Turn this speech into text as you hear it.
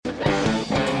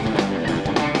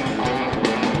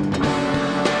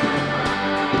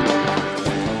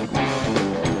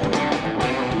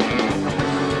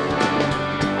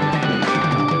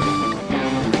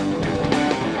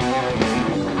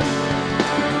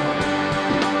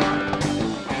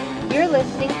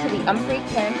listening to the Umfrey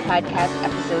Parents Podcast,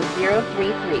 episode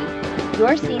 033.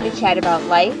 Your scene to chat about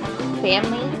life,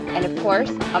 family, and of course,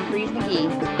 Umfrey's McGee.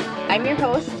 I'm your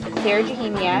host, Sarah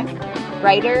Jahemiak,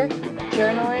 writer,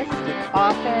 journalist,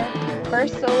 author,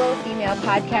 first solo female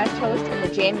podcast host in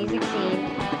the jam music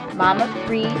scene, mom of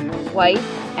 3,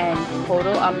 wife, and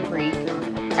total Umfrey.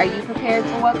 Are you prepared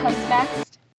for what comes next?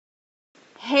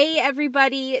 Hey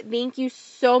everybody, thank you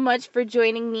so much for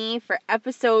joining me for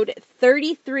episode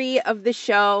 33 of the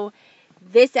show.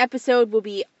 This episode will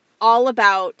be all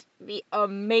about the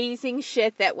amazing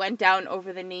shit that went down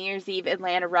over the New Year's Eve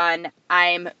Atlanta run.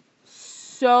 I'm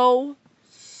so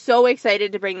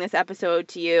excited to bring this episode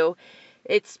to you.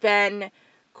 It's been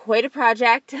quite a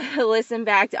project to listen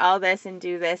back to all this and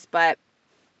do this, but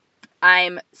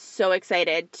I'm so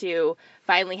excited to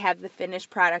finally have the finished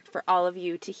product for all of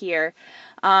you to hear.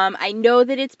 I know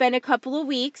that it's been a couple of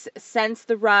weeks since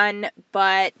the run,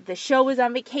 but the show was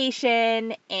on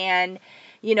vacation and,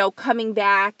 coming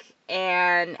back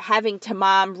and having to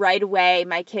mom right away.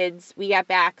 My kids, we got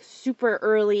back super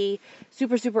early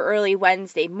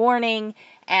Wednesday morning,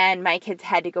 and my kids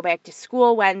had to go back to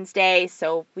school Wednesday,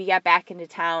 so we got back into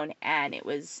town and it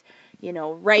was,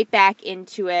 right back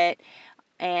into it.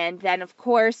 And then, of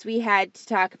course, we had to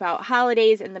talk about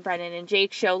holidays and the Brennan and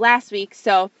Jake show last week.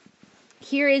 So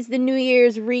here is the New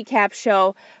Year's recap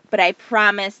show, but I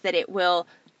promise that it will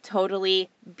totally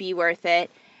be worth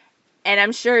it. And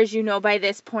I'm sure, as you know by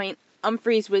this point,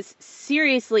 Umfrey's was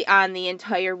seriously on the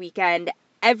entire weekend,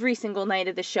 every single night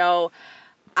of the show.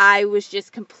 I was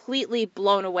just completely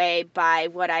blown away by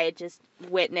what I had just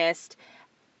witnessed.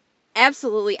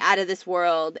 Absolutely out of this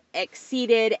world,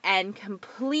 exceeded and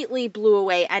completely blew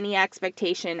away any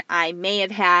expectation I may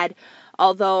have had,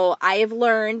 although I have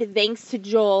learned, thanks to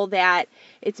Joel, that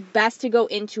it's best to go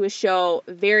into a show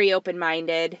very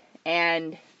open-minded,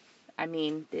 and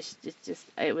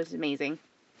it was amazing.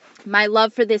 My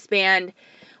love for this band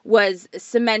was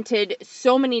cemented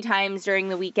so many times during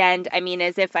the weekend,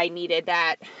 as if I needed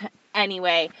that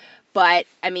anyway, but,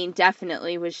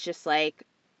 definitely was just like,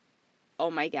 oh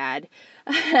my God.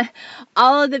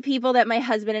 All of the people that my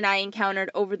husband and I encountered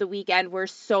over the weekend were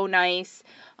so nice.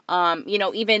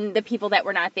 Even the people that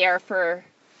were not there for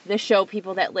the show,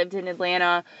 people that lived in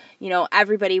Atlanta,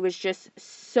 everybody was just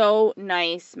so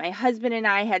nice. My husband and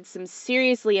I had some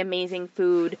seriously amazing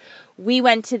food. We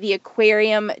went to the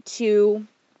aquarium too,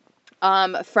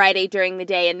 Friday during the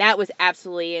day, and that was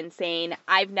absolutely insane.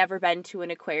 I've never been to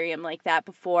an aquarium like that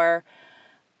before.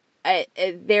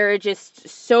 There are just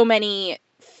so many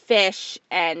fish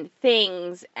and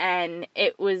things, and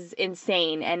it was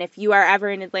insane. And if you are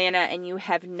ever in Atlanta and you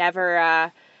have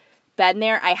never been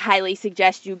there, I highly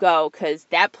suggest you go, because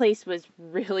that place was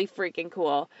really freaking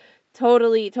cool.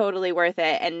 Totally worth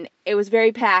it. And it was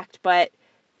very packed, but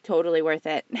totally worth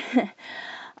it.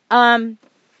 I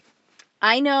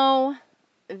know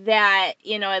that,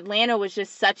 Atlanta was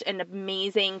just such an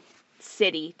amazing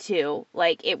city too.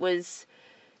 Like, it was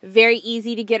very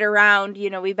easy to get around.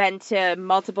 We've been to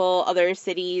multiple other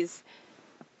cities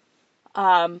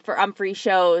for Umfrey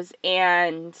shows,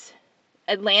 and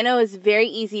Atlanta was very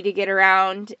easy to get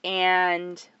around,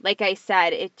 and like I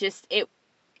said, it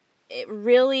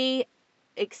really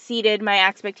exceeded my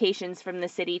expectations from the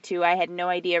city too. I had no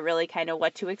idea really kind of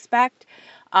what to expect,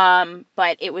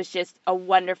 but it was just a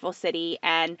wonderful city,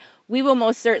 and we will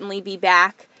most certainly be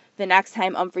back the next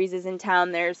time Umfrey's is in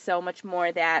town. There's so much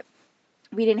more that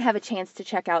we didn't have a chance to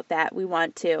check out that we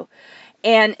want to.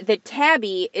 And the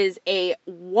Tabby is a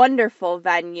wonderful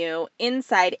venue,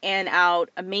 inside and out,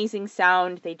 amazing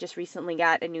sound. They just recently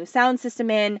got a new sound system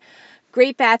in,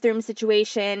 great bathroom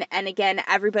situation, and again,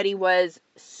 everybody was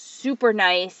super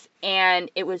nice, and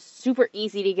it was super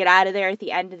easy to get out of there at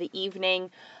the end of the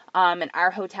evening. And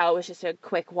our hotel was just a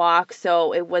quick walk,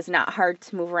 so it was not hard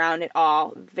to move around at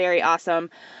all. Very awesome.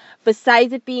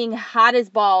 Besides it being hot as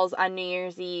balls on New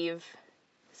Year's Eve,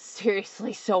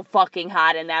 seriously so fucking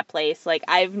hot in that place. Like,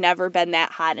 I've never been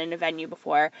that hot in a venue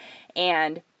before,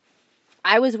 and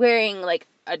I was wearing like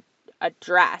a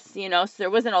dress, so there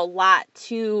wasn't a lot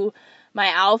to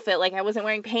my outfit. Like, I wasn't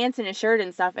wearing pants and a shirt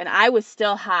and stuff, and I was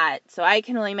still hot, so I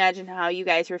can only imagine how you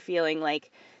guys were feeling,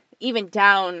 like, even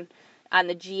down on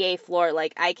the GA floor.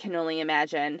 Like, I can only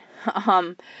imagine.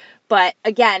 But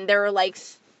again, there were like,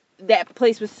 that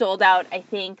place was sold out. I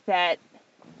think that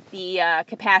the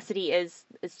capacity is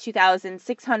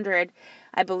 2,600,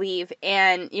 I believe.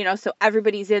 And, so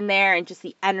everybody's in there, and just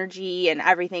the energy and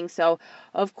everything. So,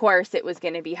 of course, it was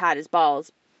going to be hot as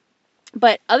balls.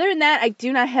 But other than that, I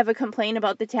do not have a complaint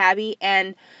about the Tabby.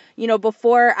 And,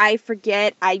 before I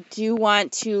forget, I do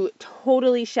want to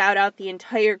totally shout out the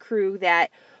entire crew that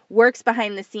works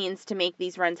behind the scenes to make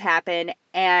these runs happen.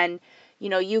 And,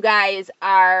 you guys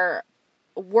are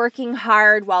working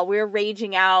hard while we're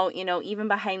raging out, even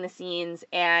behind the scenes.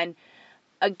 And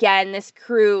again, this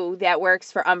crew that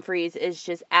works for Umphreys is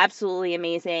just absolutely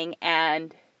amazing.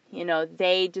 And,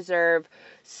 they deserve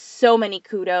so many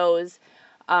kudos.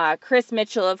 Chris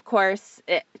Mitchell, of course,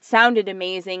 it sounded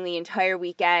amazing the entire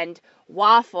weekend.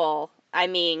 Waffle, I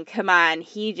mean, come on.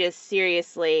 He just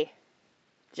seriously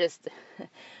just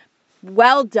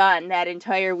well done that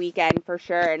entire weekend for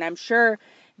sure. And I'm sure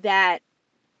that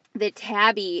the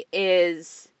Tabby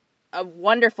is a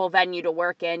wonderful venue to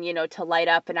work in, to light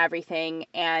up and everything.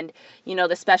 And,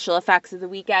 the special effects of the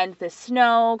weekend, the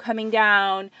snow coming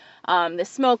down, the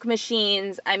smoke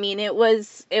machines. I mean, it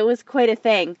was quite a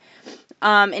thing.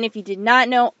 And if you did not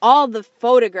know, all the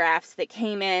photographs that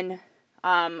came in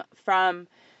from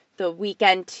the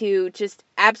weekend too, just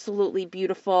absolutely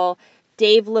beautiful.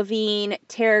 Dave Levine,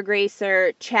 Tara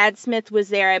Gracer, Chad Smith was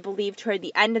there, I believe, toward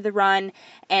the end of the run,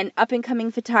 and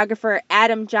up-and-coming photographer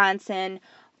Adam Johnson.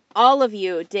 All of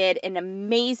you did an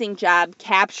amazing job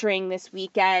capturing this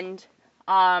weekend.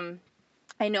 I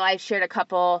know I've shared a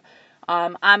couple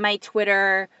on my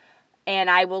Twitter, and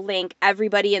I will link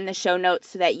everybody in the show notes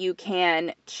so that you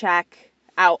can check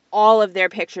out all of their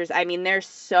pictures. I mean, there's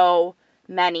so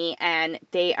many, and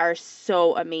they are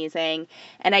so amazing.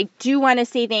 And I do want to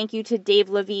say thank you to Dave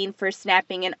Levine for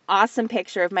snapping an awesome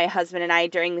picture of my husband and I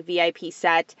during the VIP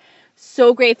set.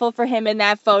 So grateful for him in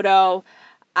that photo.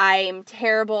 I'm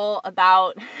terrible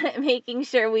about making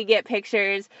sure we get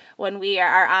pictures when we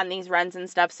are on these runs and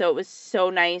stuff, so it was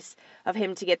so nice of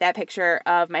him to get that picture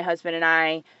of my husband and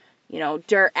I,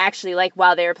 actually like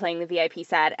while they were playing the VIP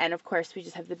set. And of course we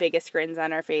just have the biggest grins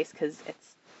on our face because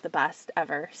it's the best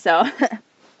ever. So,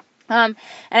 and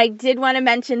I did want to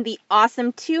mention the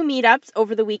awesome 2 meetups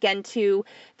over the weekend too.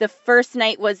 The first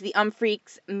night was the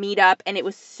Umphreaks meetup, and it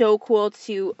was so cool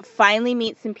to finally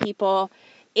meet some people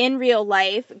in real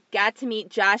life. Got to meet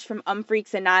Josh from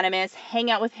Umphreaks Anonymous,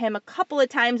 hang out with him a couple of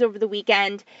times over the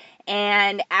weekend,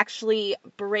 and actually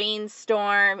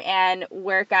brainstorm and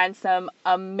work on some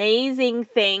amazing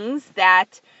things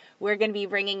that we're going to be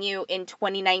bringing you in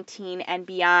 2019 and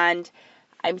beyond.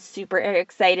 I'm super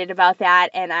excited about that,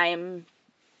 and I'm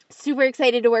super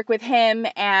excited to work with him,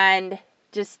 and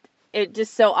just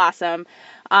so awesome.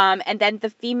 And then the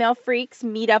Female Freaks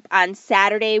meetup on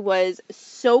Saturday was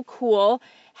so cool,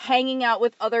 hanging out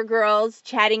with other girls,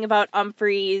 chatting about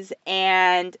Umphreys,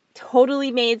 and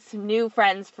totally made some new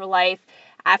friends for life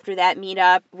after that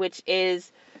meetup, which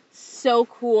is so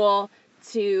cool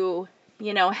to,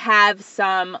 have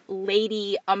some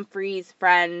lady Umphreys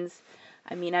friends.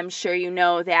 I mean, I'm sure you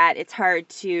know that it's hard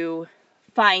to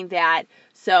find that,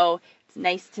 so it's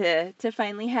nice to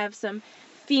finally have some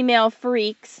female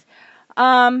freaks.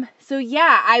 So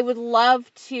yeah, I would love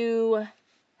to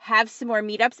have some more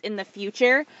meetups in the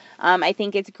future. I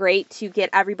think it's great to get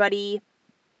everybody,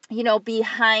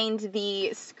 behind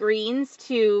the screens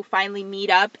to finally meet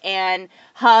up and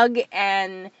hug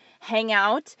and hang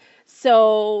out.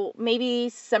 So maybe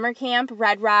summer camp,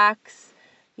 Red Rocks,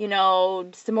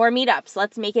 some more meetups.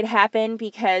 Let's make it happen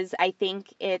because I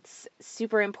think it's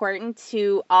super important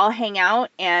to all hang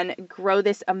out and grow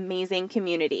this amazing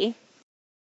community.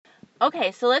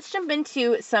 Okay, so let's jump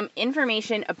into some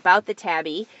information about the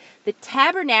Tabby. The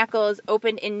Tabernacles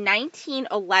opened in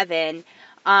 1911,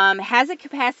 has a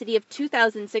capacity of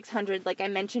 2,600, like I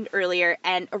mentioned earlier,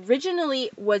 and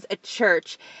originally was a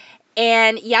church.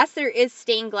 And yes, there is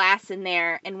stained glass in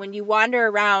there. And when you wander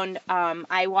around,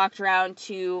 I walked around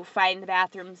to find the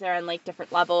bathrooms there on like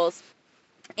different levels.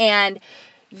 And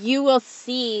you will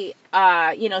see,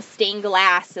 stained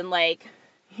glass and like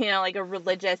a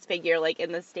religious figure like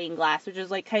in the stained glass, which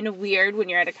is like kind of weird when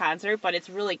you're at a concert, but it's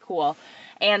really cool.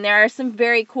 And there are some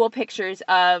very cool pictures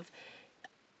of,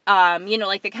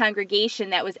 like the congregation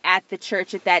that was at the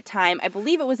church at that time. I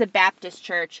believe it was a Baptist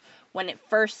church when it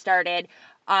first started.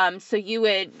 So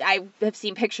I have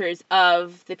seen pictures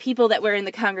of the people that were in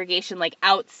the congregation, like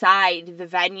outside the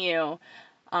venue,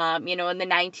 in the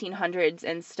 1900s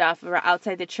and stuff, or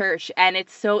outside the church. And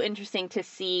it's so interesting to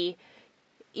see,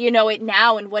 it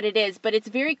now and what it is. But it's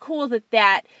very cool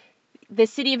that the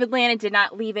city of Atlanta did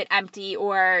not leave it empty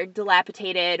or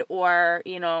dilapidated or,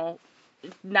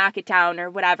 knock it down or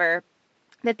whatever,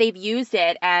 that they've used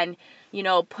it and,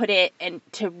 put it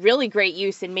into really great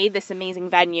use and made this amazing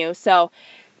venue. So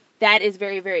that is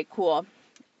very, very cool.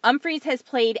 Umphreys has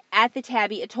played at the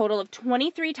Tabby a total of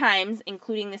 23 times,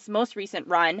 including this most recent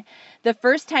run. The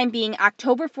first time being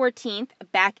October 14th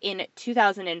back in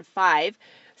 2005,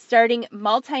 starting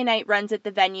multi-night runs at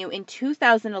the venue in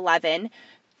 2011.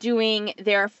 doing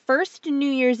their first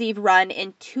New Year's Eve run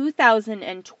in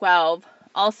 2012,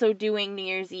 also doing New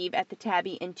Year's Eve at the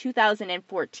Tabby in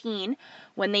 2014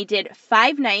 when they did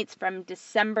 5 nights from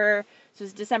December, so it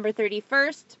was December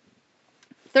 31st,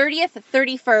 30th,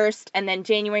 31st, and then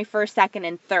January 1st, 2nd,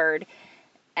 and 3rd.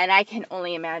 And I can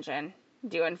only imagine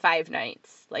doing 5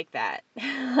 nights like that.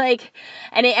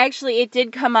 And it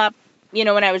did come up,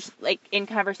 when I was in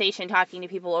conversation talking to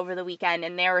people over the weekend,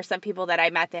 and there were some people that I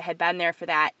met that had been there for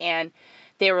that, and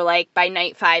they were like, by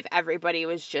night 5, everybody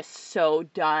was just so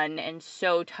done and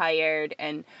so tired,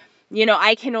 and,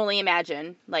 I can only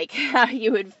imagine, how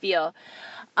you would feel.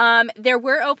 There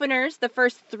were openers the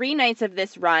first 3 nights of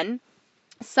this run.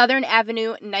 Southern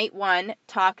Avenue, night 1,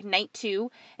 Talk, night 2,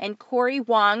 and Corey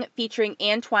Wong featuring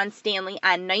Antoine Stanley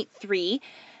on night 3.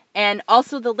 And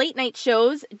also the late night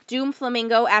shows, Doom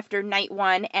Flamingo after night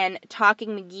 1 and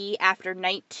Talking McGee after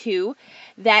night 2.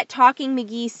 That Talking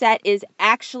McGee set is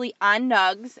actually on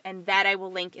Nugs, and that I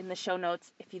will link in the show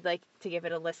notes if you'd like to give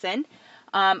it a listen.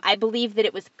 I believe that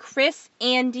it was Chris,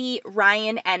 Andy,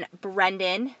 Ryan, and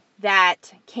Brendan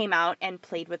that came out and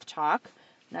played with Talk.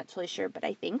 Not totally sure, but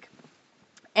I think.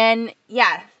 And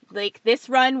yeah, this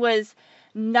run was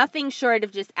nothing short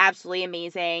of just absolutely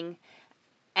amazing.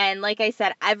 And like I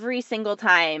said, every single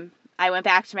time I went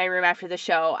back to my room after the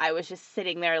show, I was just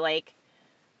sitting there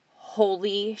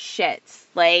holy shit.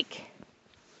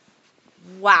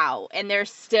 Wow. And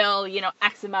there's still,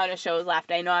 X amount of shows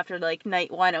left. I know after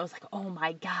night 1, I was like, oh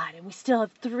my God, and we still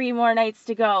have 3 more nights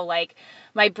to go.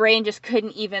 My brain just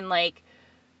couldn't even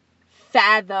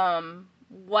fathom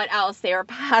what else they were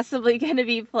possibly going to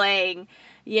be playing,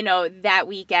 that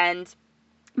weekend.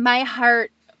 My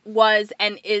heart was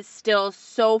and is still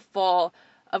so full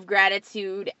of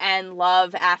gratitude and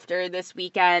love after this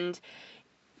weekend.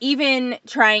 Even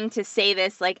trying to say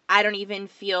this, I don't even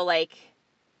feel like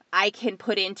I can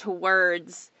put into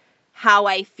words how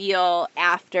I feel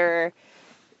after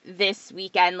this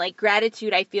weekend.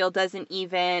 Gratitude, I feel, doesn't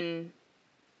even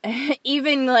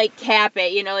cap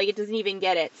it, it doesn't even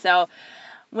get it. So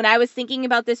when I was thinking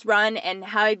about this run and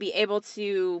how I'd be able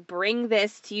to bring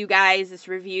this to you guys, this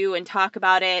review, and talk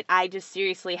about it, I just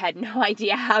seriously had no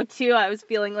idea how to. I was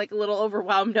feeling a little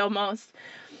overwhelmed almost.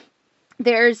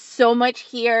 There's so much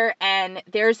here, and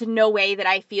there's no way that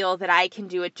I feel that I can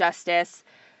do it justice.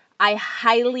 I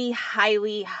highly,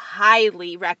 highly,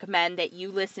 highly recommend that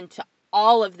you listen to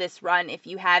all of this run if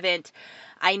you haven't.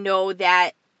 I know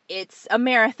that it's a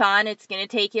marathon. It's going to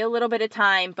take you a little bit of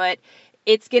time, but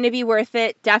it's going to be worth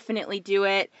it. Definitely do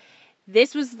it.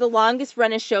 This was the longest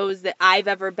run of shows that I've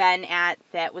ever been at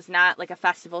that was not a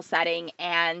festival setting,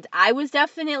 and I was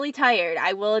definitely tired.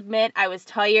 I will admit I was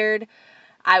tired.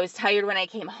 I was tired when I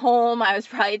came home. I was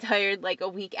probably tired a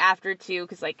week after too,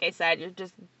 because like I said, you're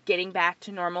just getting back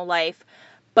to normal life.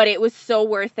 But it was so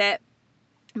worth it.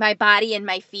 My body and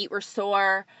my feet were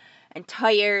sore and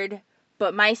tired,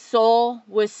 but my soul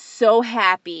was so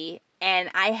happy.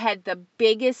 And I had the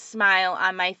biggest smile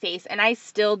on my face, and I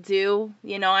still do.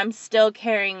 I'm still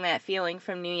carrying that feeling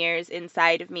from New Year's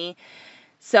inside of me.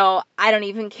 So I don't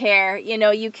even care.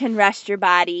 You can rest your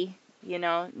body.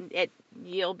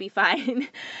 You'll be fine.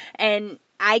 And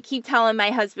I keep telling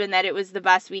my husband that it was the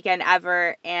best weekend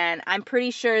ever, and I'm pretty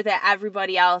sure that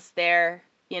everybody else there,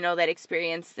 that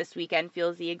experienced this weekend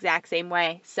feels the exact same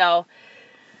way. So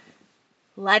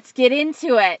let's get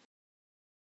into it.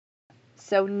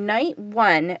 So night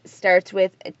 1 starts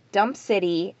with Dump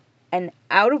City and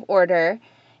Out of Order,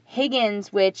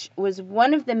 Higgins, which was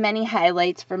one of the many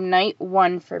highlights from night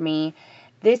 1 for me.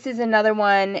 This is another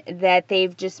one that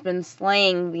they've just been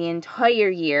slaying the entire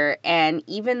year, and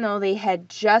even though they had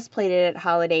just played it at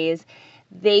holidays,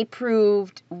 they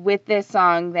proved with this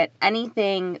song that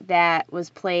anything that was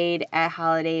played at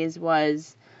holidays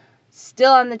was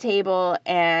still on the table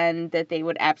and that they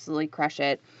would absolutely crush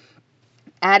it.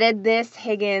 Added this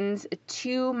Higgins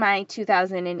to my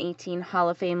 2018 Hall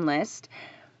of Fame list.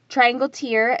 Triangle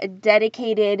Tier,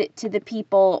 dedicated to the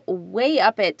people way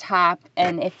up at top.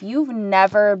 And if you've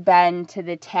never been to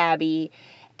the Tabby,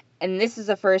 and this is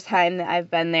the first time that I've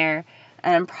been there,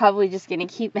 and I'm probably just going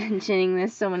to keep mentioning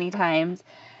this so many times,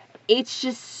 it's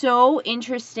just so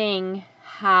interesting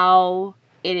how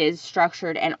it is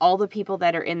structured and all the people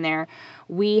that are in there.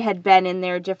 We had been in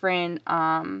their different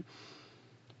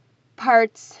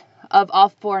parts of all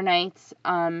 4 nights.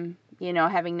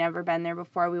 Having never been there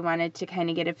before, we wanted to kind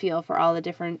of get a feel for all the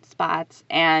different spots.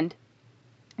 And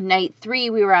night 3,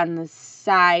 we were on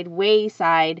the way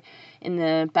side in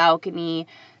the balcony,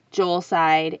 Joel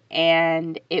side,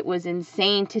 and it was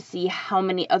insane to see how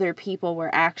many other people were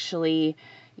actually,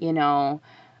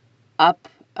 up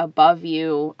above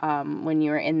you when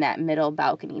you're in that middle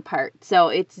balcony part. So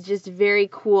it's just very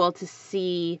cool to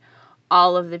see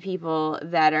all of the people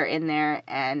that are in there,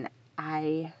 and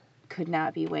I could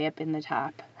not be way up in the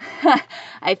top.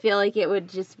 I feel like it would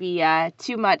just be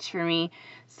too much for me.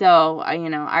 So,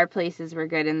 our places were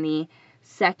good in the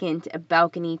second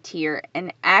balcony tier.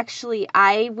 And actually,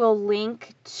 I will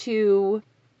link to,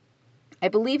 I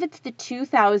believe it's the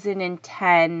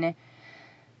 2010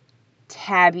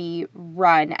 Tabby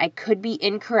run. I could be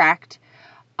incorrect.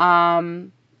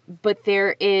 But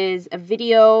there is a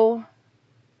video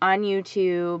on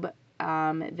YouTube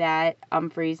that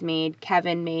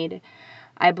Kevin made,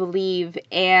 I believe,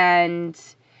 and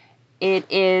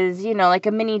it is, like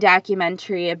a mini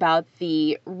documentary about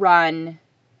the run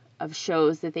of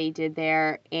shows that they did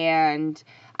there, and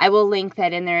I will link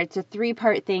that in there. It's a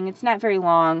 3-part thing. It's not very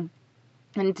long,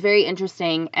 and it's very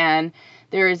interesting, and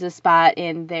there is a spot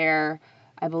in there,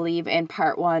 I believe, in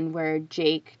part 1 where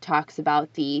Jake talks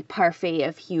about the parfait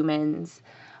of humans,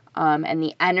 and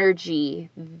the energy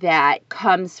that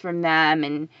comes from them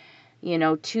and,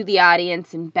 to the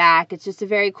audience and back. It's just a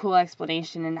very cool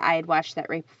explanation, and I had watched that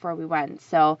right before we went,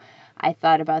 so I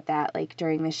thought about that,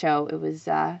 during the show. It was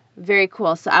very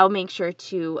cool, so I'll make sure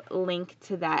to link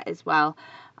to that as well.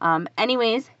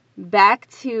 Anyways, back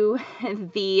to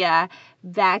the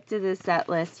set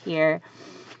list here.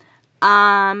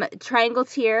 Triangle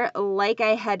tier, like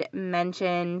I had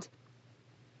mentioned,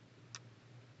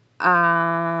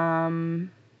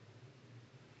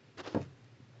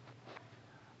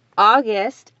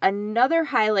 August, another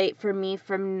highlight for me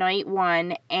from night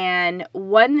 1, and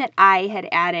one that I had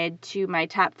added to my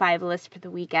top 5 list for the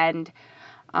weekend,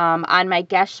 on my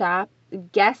guest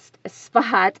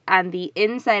spot on the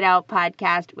Inside Out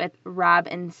podcast with Rob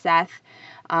and Seth.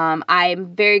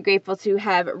 I'm very grateful to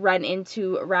have run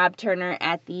into Rob Turner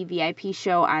at the VIP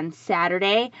show on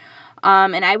Saturday.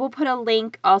 And I will put a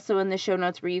link also in the show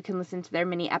notes where you can listen to their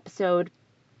mini episode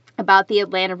about the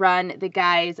Atlanta run. The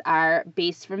guys are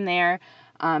based from there.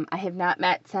 I have not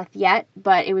met Seth yet,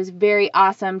 but it was very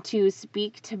awesome to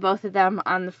speak to both of them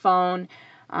on the phone.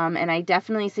 And I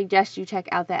definitely suggest you check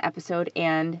out that episode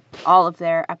and all of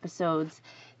their episodes.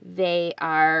 They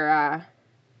are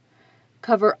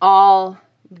cover all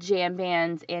jam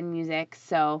bands and music,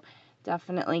 so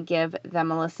definitely give them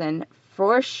a listen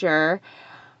for sure.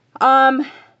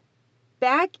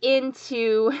 Back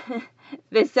into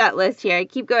the set list here. I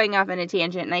keep going off on a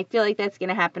tangent, and I feel like that's going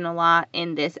to happen a lot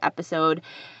in this episode.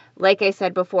 Like I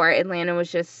said before, Atlanta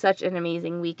was just such an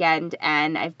amazing weekend,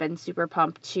 and I've been super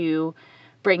pumped to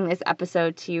bring this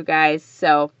episode to you guys.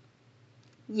 So,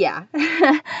 yeah.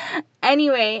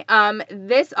 Anyway,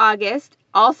 this August,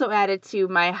 also added to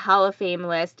my Hall of Fame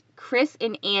list, Chris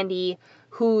and Andy,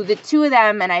 who the two of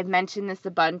them, and I've mentioned this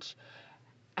a bunch,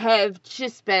 have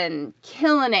just been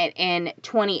killing it in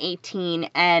 2018,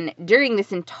 and during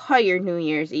this entire New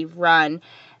Year's Eve run,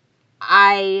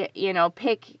 I,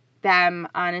 pick them,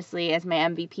 honestly, as my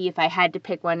MVP. If I had to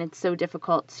pick one, it's so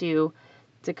difficult to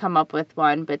come up with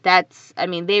one, but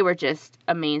they were just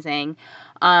amazing.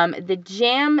 The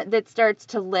jam that starts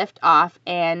to lift off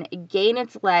and gain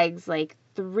its legs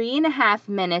 3.5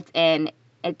 minutes in,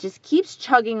 it just keeps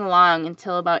chugging along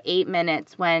until about 8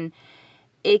 minutes when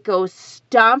it goes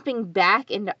stomping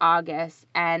back into August,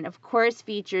 and of course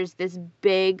features this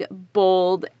big,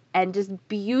 bold, and just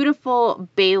beautiful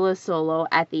Bela solo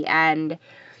at the end.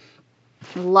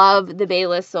 Love the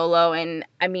Bela solo, and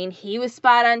he was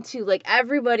spot on too.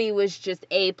 Everybody was just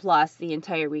A+ the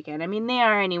entire weekend. They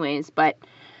are anyways, but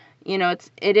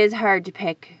it is hard to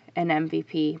pick an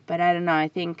MVP. But I don't know. I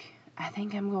think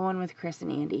I'm going with Chris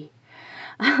and Andy.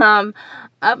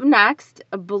 Up next,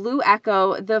 Blue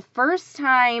Echo. The first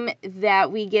time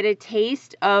that we get a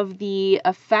taste of the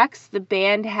effects the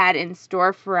band had in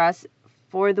store for us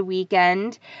for the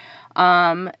weekend.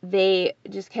 They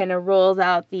just kind of rolled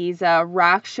out these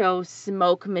rock show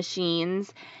smoke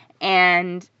machines,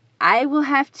 and I will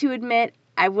have to admit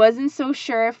I wasn't so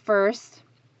sure at first,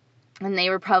 and they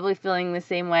were probably feeling the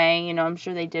same way. I'm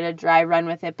sure they did a dry run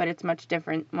with it, but it's much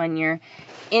different when you're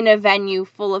in a venue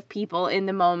full of people in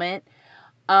the moment.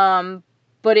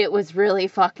 But it was really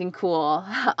fucking cool.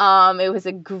 It was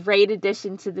a great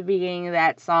addition to the beginning of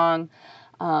that song.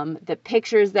 The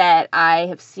pictures that I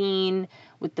have seen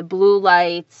with the blue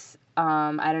lights,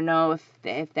 I don't know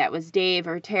if that was Dave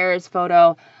or Tara's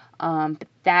photo, but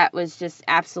that was just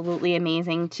absolutely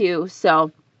amazing too.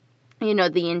 So,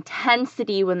 the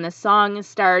intensity when the song is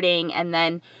starting, and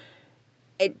then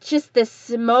the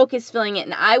smoke is filling it.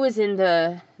 And I was in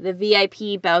the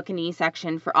VIP balcony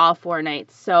section for all 4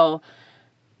 nights, so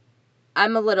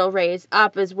I'm a little raised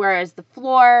up, whereas the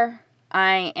floor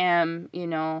I am,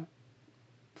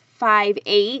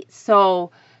 5'8",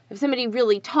 so if somebody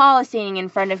really tall is standing in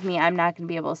front of me, I'm not going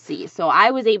to be able to see. So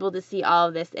I was able to see all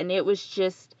of this, and it was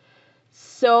just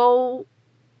so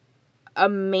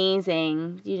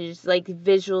amazing, just like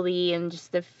visually and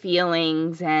just the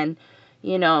feelings and,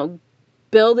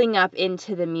 building up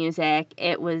into the music.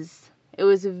 It was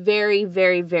very,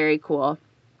 very, very cool.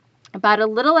 About a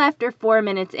little after 4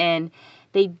 minutes in,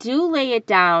 they do lay it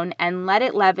down and let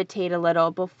it levitate a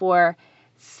little before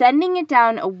sending it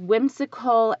down a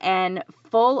whimsical and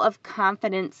full of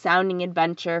confidence sounding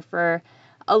adventure for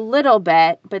a little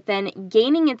bit, but then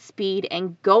gaining its speed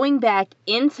and going back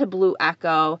into Blue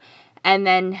Echo, and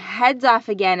then heads off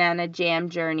again on a jam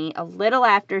journey a little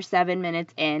after 7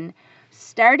 minutes in,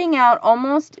 starting out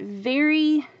almost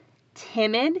very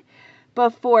timid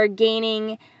before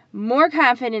gaining more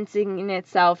confidence in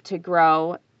itself to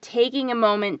grow, taking a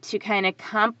moment to kind of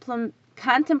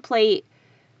contemplate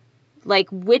like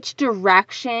which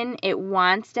direction it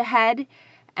wants to head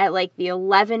at like the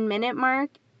 11-minute mark,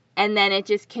 and then it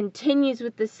just continues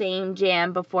with the same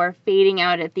jam before fading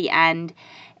out at the end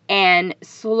and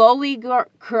slowly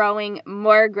growing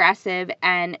more aggressive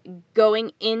and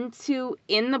going into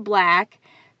In the Black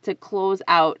to close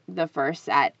out the first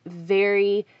set.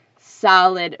 Very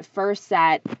solid first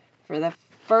set for the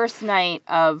first night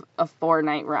of a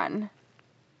 4-night run.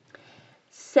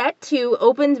 Set 2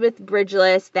 opens with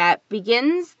Bridgeless that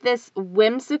begins this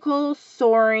whimsical,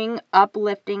 soaring,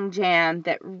 uplifting jam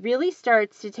that really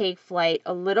starts to take flight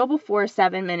a little before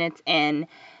 7 minutes in,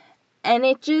 and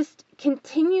it just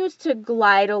continues to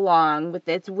glide along with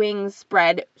its wings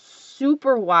spread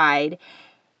super wide,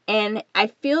 and I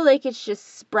feel like it's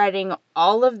just spreading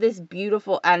all of this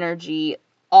beautiful energy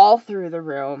all through the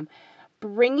room,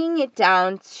 bringing it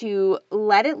down to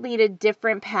let it lead a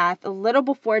different path a little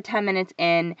before 10 minutes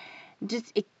in,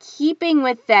 just keeping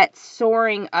with that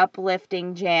soaring,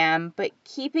 uplifting jam, but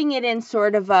keeping it in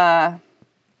sort of I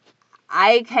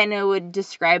kind of would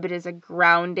describe it as a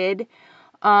grounded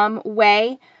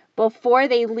way before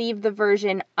they leave the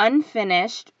version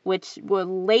unfinished, which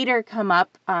will later come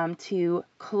up to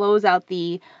close out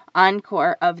the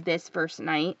encore of this first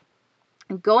night.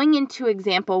 Going into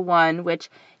example 1, which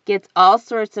gets all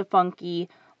sorts of funky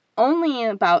only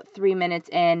about 3 minutes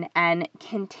in and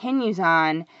continues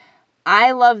on.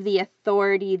 I love the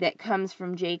authority that comes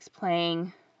from Jake's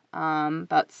playing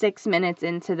about 6 minutes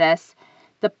into this.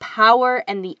 The power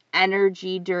and the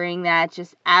energy during that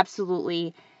just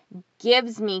absolutely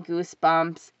gives me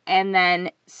goosebumps, and then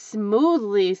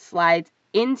smoothly slides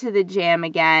into the jam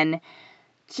again,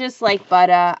 just like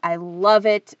butter. I love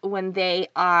it when they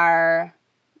are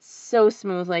so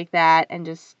smooth like that and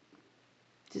just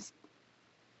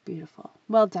beautiful.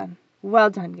 Well done,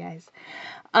 guys.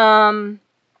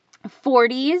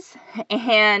 40s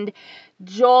and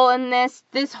Joel in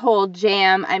this whole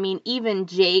jam. I mean, even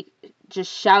Jake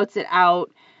just shouts it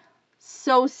out.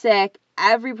 So sick.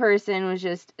 Every person was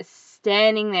just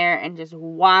standing there and just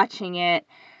watching it.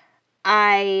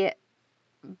 I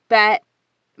bet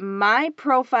my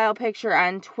profile picture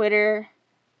on Twitter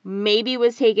maybe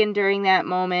was taken during that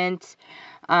moment.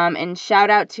 And shout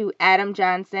out to Adam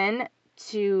Johnson.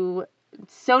 So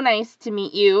nice to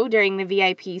meet you during the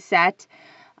VIP set.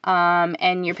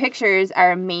 And your pictures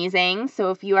are amazing.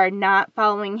 So if you are not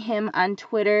following him on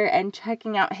Twitter and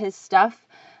checking out his stuff,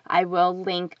 I will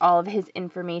link all of his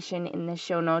information in the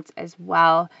show notes as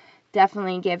well.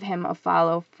 Definitely give him a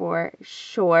follow for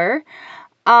sure.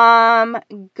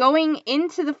 Going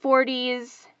into the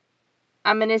 40s,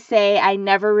 I'm going to say I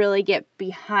never really get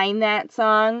behind that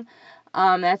song.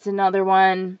 That's another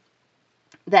one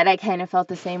that I kind of felt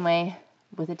the same way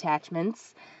with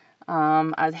Attachments.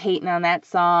 I was hating on that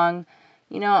song.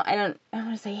 I don't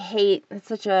want to say hate. It's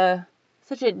such a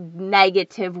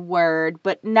negative word,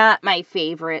 but not my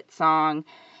favorite song.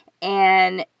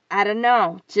 And I don't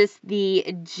know, just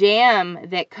the jam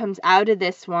that comes out of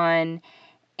this one.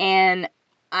 And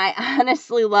I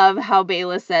honestly love how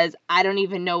Bela says, I don't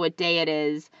even know what day it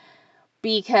is,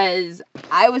 because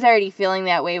I was already feeling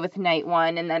that way with night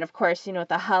 1. And then, of course, with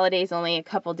the holidays only a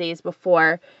couple days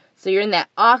before. So you're in that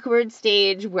awkward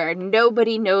stage where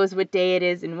nobody knows what day it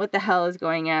is and what the hell is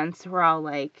going on. So we're all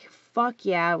like, fuck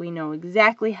yeah, we know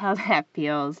exactly how that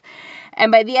feels.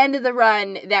 And by the end of the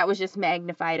run, that was just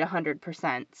magnified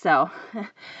 100%. So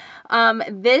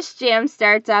this jam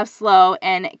starts off slow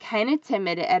and kind of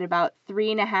timid at about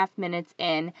 3.5 minutes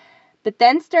in, but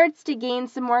then starts to gain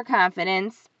some more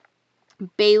confidence.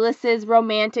 Bayless's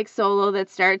romantic solo that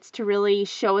starts to really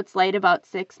show its light about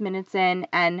 6 minutes in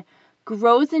and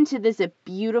grows into this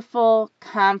beautiful,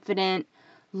 confident,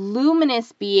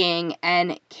 luminous being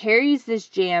and carries this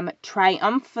jam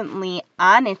triumphantly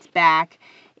on its back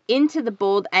into the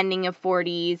bold ending of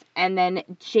 40s, and then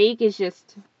Jake is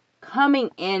just coming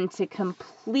in to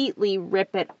completely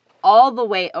rip it all the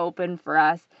way open for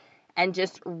us and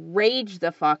just rage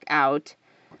the fuck out.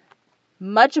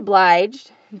 Much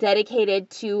obliged, dedicated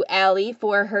to Allie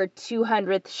for her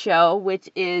 200th show, which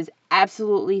is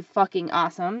absolutely fucking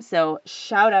awesome, so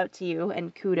shout out to you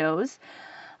and kudos.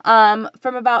 From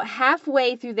about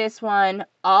halfway through this one,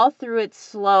 all through its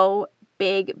slow,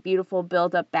 big, beautiful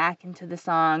build up back into the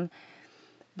song,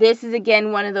 this is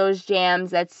again one of those jams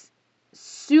that's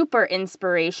super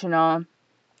inspirational,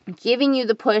 giving you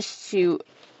the push to,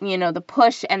 the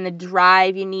push and the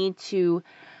drive you need to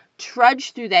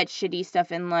trudge through that shitty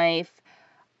stuff in life.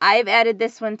 I've added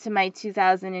this one to my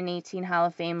 2018 Hall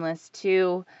of Fame list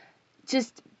too.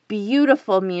 Just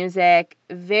beautiful music,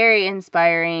 very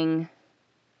inspiring,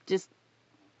 just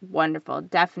wonderful.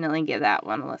 Definitely give that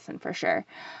one a listen for sure.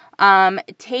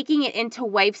 Taking it into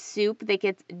Wife Soup that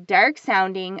gets dark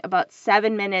sounding about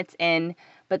 7 minutes in,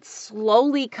 but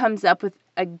slowly comes up with,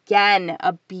 again,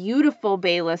 a beautiful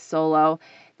Bayless solo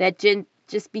that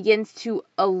just begins to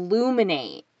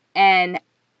illuminate and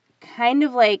kind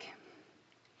of like,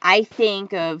 I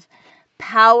think of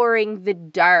powering the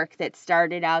dark that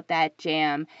started out that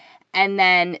jam. And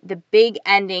then the big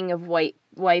ending of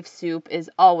Wife Soup is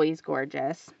always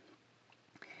gorgeous.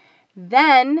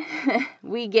 Then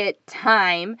we get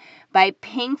Time by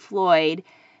Pink Floyd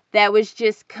that was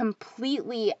just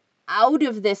completely out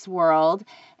of this world,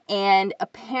 and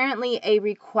apparently a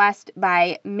request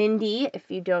by Mindy. If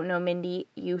you don't know Mindy,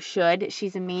 you should.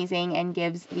 She's amazing and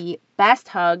gives the best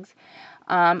hugs.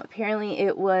 Apparently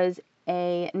it was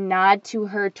a nod to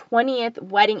her 20th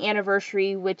wedding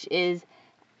anniversary, which is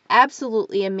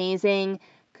absolutely amazing.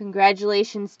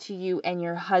 Congratulations to you and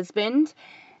your husband.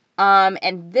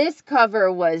 And this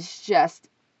cover was just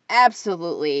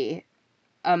absolutely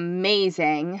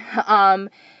amazing.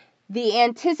 The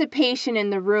anticipation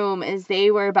in the room as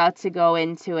they were about to go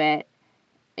into it,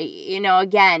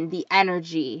 again, the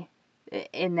energy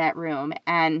in that room.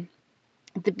 And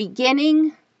the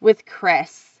beginning with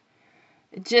Chris,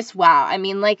 just wow. I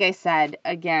mean, like I said,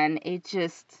 again, it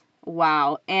just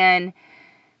wow. And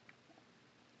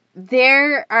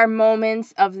there are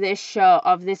moments of this show,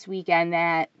 of this weekend,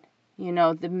 that,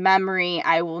 the memory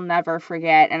I will never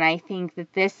forget. And I think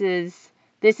that this is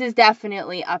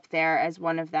definitely up there as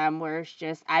one of them, where it's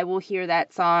just, I will hear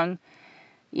that song,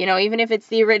 even if it's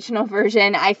the original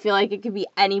version, I feel like it could be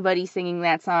anybody singing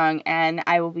that song, and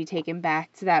I will be taken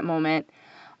back to that moment.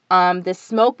 The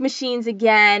smoke machines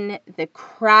again, the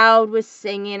crowd was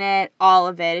singing it, all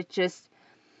of it.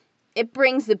 It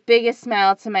brings the biggest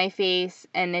smile to my face,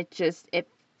 and it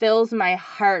fills my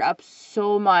heart up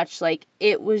so much. Like,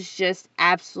 it was just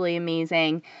absolutely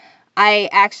amazing. I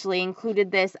actually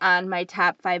included this on my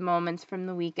top 5 moments from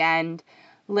the weekend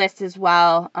list as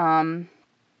well, on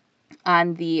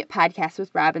the podcast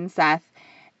with Rob and Seth.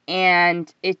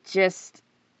 And it's just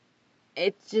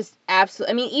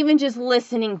absolutely, I mean, even just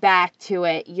listening back to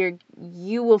it,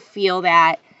 you will feel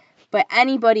that. But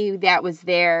anybody that was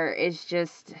there is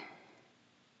just,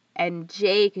 and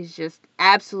Jake is just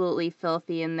absolutely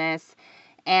filthy in this.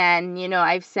 And,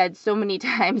 I've said so many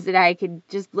times that I could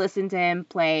just listen to him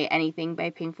play anything by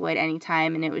Pink Floyd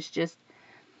anytime, and it was just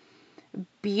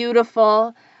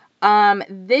beautiful.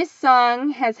 This song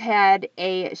has had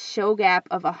a show gap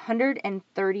of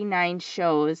 139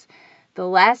 shows. The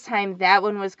last time that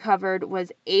one was covered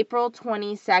was April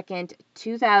 22nd,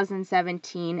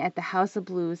 2017 at the House of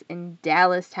Blues in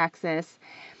Dallas, Texas.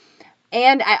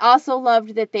 And I also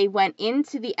loved that they went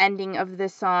into the ending of the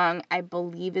song, I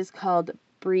believe is called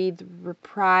Breathe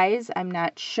Reprise. I'm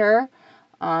not sure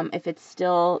if it's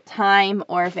still Time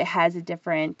or if it has a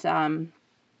different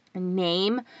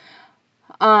name.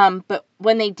 But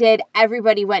when they did,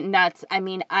 everybody went nuts. I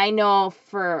mean, I know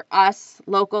for us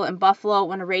local in Buffalo,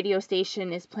 when a radio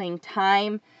station is playing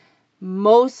Time,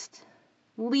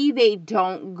 mostly they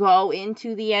don't go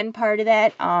into the end part of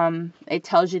that. It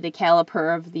tells you the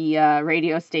caliber of the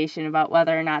radio station about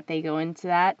whether or not they go into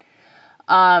that.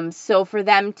 So for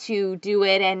them to do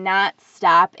it and not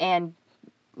stop and,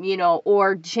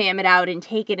 or jam it out and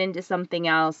take it into something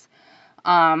else,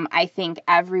 I think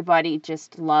everybody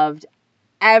just loved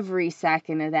every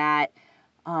second of that.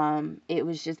 It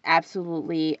was just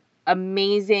absolutely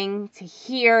amazing to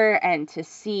hear and to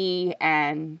see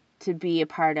and to be a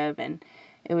part of, and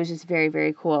it was just very,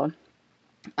 very cool.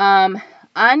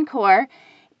 Encore,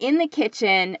 In the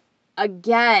Kitchen,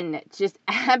 again, just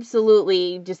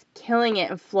absolutely just killing it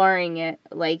and flooring it.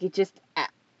 Like, it just,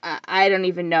 I don't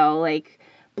even know, like,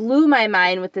 blew my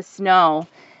mind with the snow.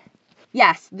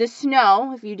 Yes, the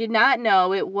snow, if you did not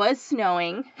know, it was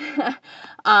snowing.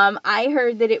 I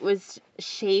heard that it was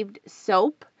shaved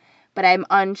soap, but I'm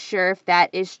unsure if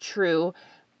that is true.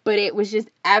 But it was just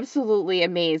absolutely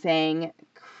amazing.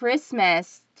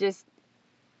 Christmas just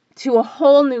to a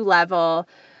whole new level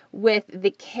with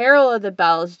the Carol of the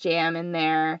Bells jam in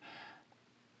there.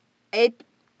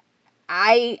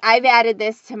 I've added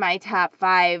this to my top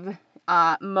 5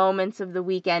 moments of the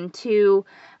weekend too.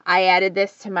 I added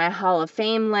this to my Hall of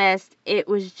Fame list. It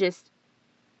was just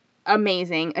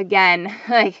amazing. Again,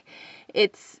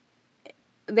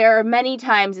 there are many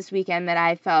times this weekend that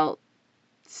I felt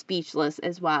speechless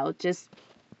as well, just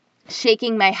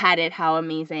shaking my head at how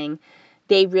amazing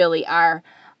they really are.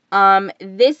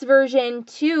 This version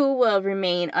too will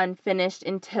remain unfinished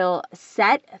until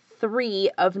set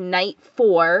 3 of night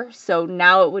 4, so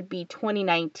now it would be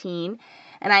 2019.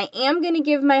 And I am going to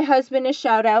give my husband a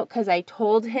shout out because I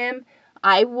told him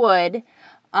I would.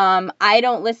 I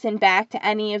don't listen back to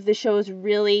any of the shows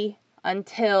really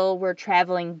until we're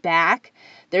traveling back.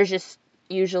 There's just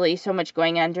usually so much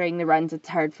going on during the runs, it's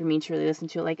hard for me to really listen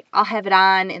to. Like, I'll have it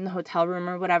on in the hotel room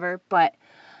or whatever, but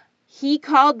he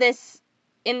called this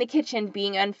in the kitchen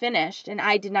being unfinished, and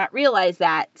I did not realize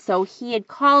that. So he had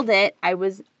called it, I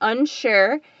was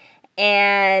unsure,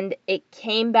 and it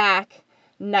came back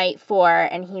night 4,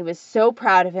 and he was so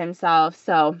proud of himself.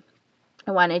 So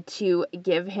I wanted to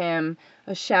give him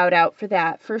a shout out for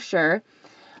that for sure.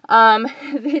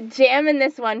 The jam in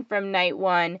this one from night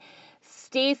 1,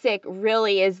 Stasek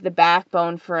really is the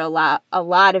backbone for a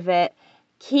lot of it,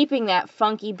 keeping that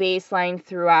funky bass line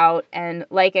throughout. And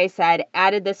like I said,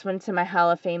 added this one to my Hall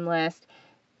of Fame list.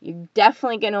 You're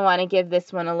definitely going to want to give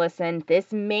this one a listen.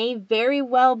 This may very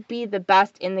well be the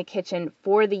best in the kitchen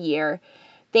for the year.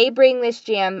 They bring this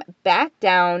jam back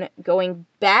down, going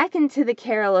back into the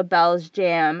Carol of Bells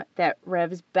jam that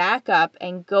revs back up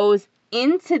and goes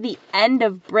into the end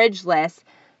of Bridgeless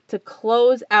to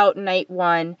close out night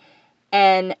 1.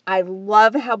 And I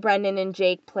love how Brendan and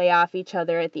Jake play off each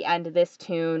other at the end of this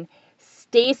tune.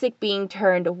 Stasek being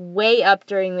turned way up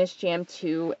during this jam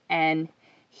too, and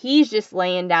he's just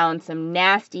laying down some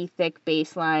nasty thick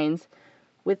bass lines.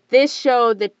 With this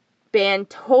show, the band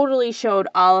totally showed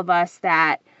all of us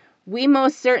that we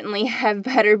most certainly have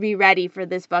better be ready for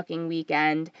this fucking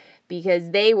weekend, because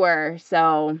they were.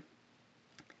 So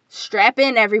strap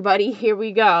in, everybody, here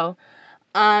we go.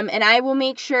 And I will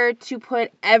make sure to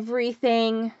put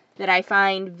everything that I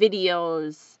find,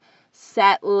 videos,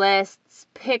 set lists,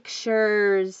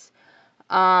 pictures,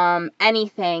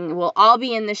 anything, will all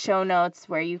be in the show notes,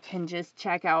 where you can just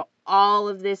check out all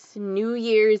of this New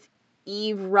Year's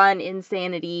Eve run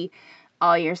insanity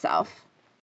all yourself.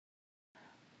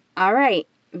 All right,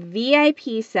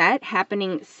 VIP set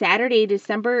happening Saturday,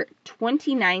 December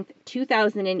 29th,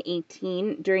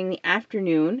 2018 during the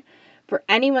afternoon for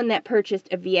anyone that purchased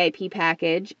a VIP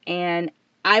package, and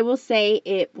I will say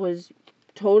it was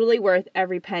totally worth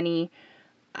every penny.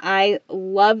 I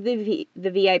love the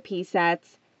VIP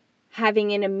sets.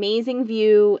 Having an amazing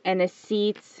view and a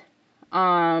seat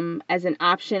as an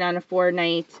option on a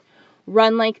 4-night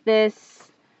run like this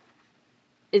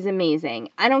is amazing.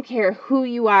 I don't care who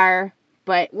you are,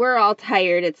 but we're all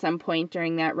tired at some point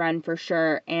during that run for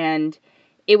sure, and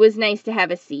it was nice to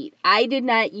have a seat. I did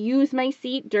not use my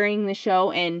seat during the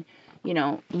show, and,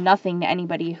 nothing to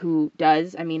anybody who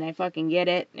does. I mean, I fucking get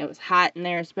it. It was hot in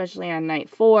there, especially on night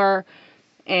 4,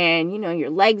 and, your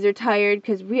legs are tired,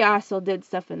 because we also did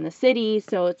stuff in the city,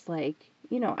 so it's like,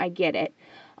 I get it.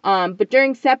 But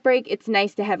during set break, it's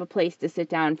nice to have a place to sit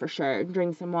down for sure,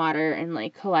 drink some water,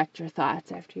 and, collect your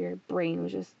thoughts after your brain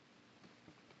was just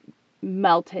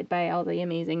melted by all the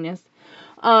amazingness.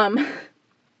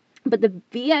 But the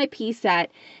VIP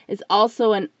set is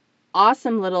also an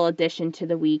awesome little addition to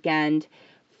the weekend.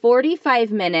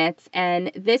 45 minutes,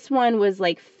 and this one was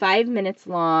 5 minutes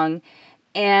long.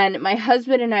 And my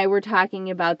husband and I were talking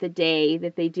about the day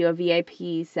that they do a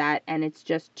VIP set, and it's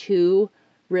just 2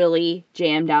 really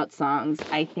jammed out songs.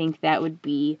 I think that would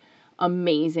be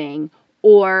amazing.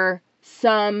 Or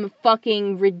some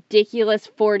fucking ridiculous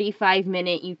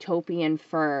 45-minute Utopian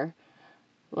Fur.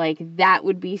 That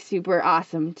would be super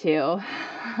awesome too.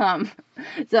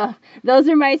 So those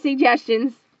are my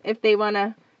suggestions. If they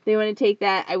wanna take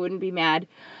that, I wouldn't be mad.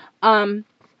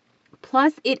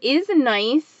 Plus, it is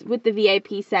nice with the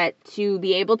VIP set to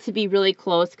be able to be really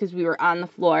close, because we were on the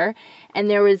floor, and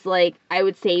there was I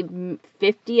would say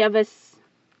 50 of us,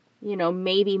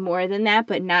 maybe more than that,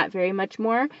 but not very much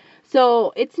more.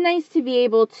 So it's nice to be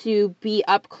able to be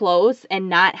up close and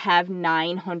not have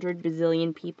 900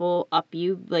 bazillion people up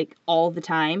you all the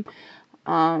time.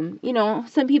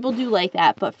 Some people do like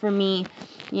that, but for me,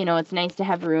 it's nice to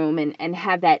have room and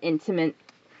have that intimate,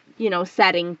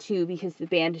 setting too, because the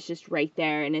band is just right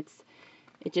there and it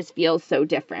just feels so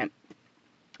different.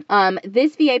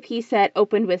 This VIP set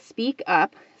opened with Speak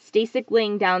Up, Stasik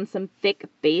laying down some thick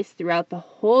bass throughout the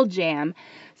whole jam,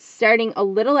 starting a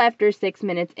little after 6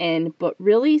 minutes in, but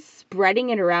really spreading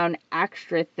it around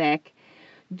extra thick.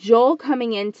 Joel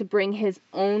coming in to bring his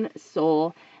own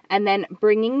soul, and then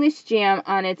bringing this jam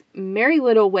on its merry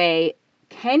little way,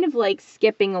 kind of like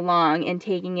skipping along and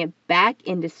taking it back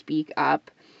into Speak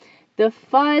Up. The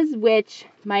fuzz, which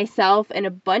myself and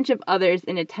a bunch of others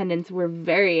in attendance were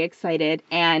very excited,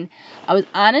 and I was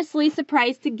honestly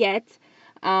surprised to get.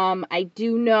 I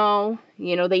do know,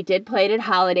 they did play it at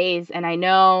holidays, and I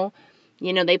know,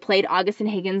 they played August and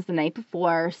Higgins the night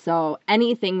before, so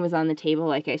anything was on the table,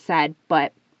 like I said,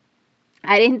 but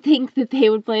I didn't think that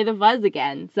they would play the fuzz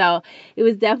again. So it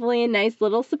was definitely a nice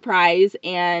little surprise,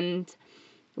 and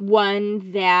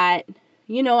one that,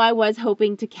 I was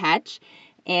hoping to catch.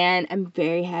 And I'm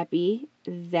very happy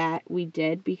that we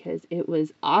did, because it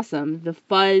was awesome. The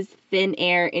fuzz, Thin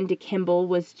Air into Kimball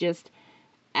was just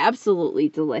absolutely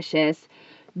delicious.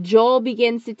 Joel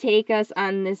begins to take us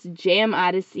on this jam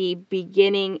odyssey,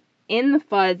 beginning in the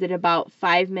fuzz at about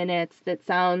 5 minutes. That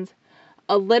sounds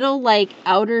a little like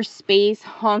Outer Space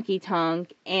Honky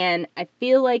Tonk, and I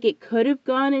feel like it could have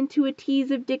gone into a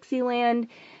tease of Dixieland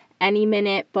any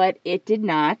minute, but it did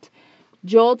not.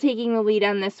 Joel taking the lead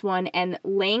on this one and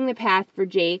laying the path for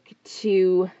Jake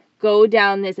to go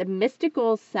down this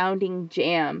mystical sounding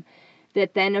jam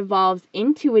that then evolves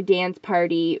into a dance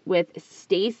party with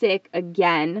Stasik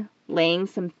again laying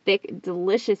some thick,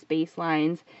 delicious bass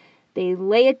lines. They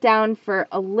lay it down for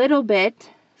a little bit,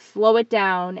 slow it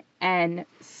down, and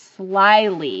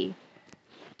slyly,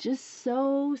 just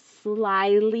so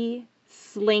slyly,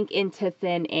 slink into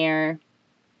Thin Air.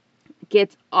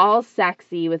 Gets all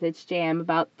sexy with its jam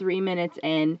about 3 minutes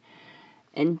in,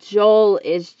 and Joel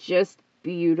is just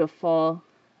beautiful.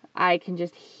 I can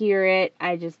just hear it.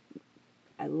 I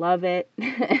love it.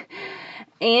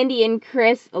 Andy and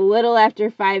Chris, a little after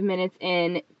 5 minutes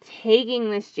in, taking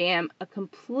this jam a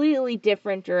completely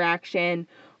different direction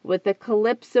with a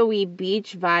calypso-y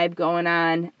beach vibe going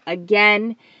on.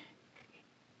 Again,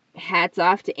 hats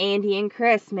off to Andy and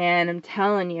Chris, man, I'm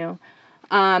telling you.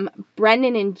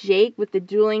 Brendan and Jake with the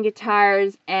dueling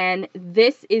guitars, and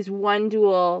this is one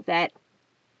duel that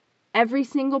every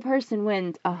single person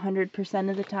wins 100%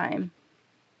 of the time.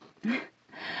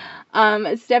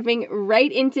 Stepping right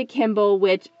into Kimball,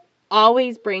 which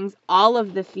always brings all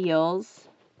of the feels.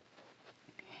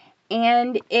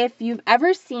 And if you've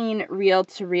ever seen Reel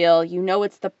to Reel, you know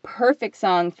it's the perfect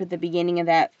song for the beginning of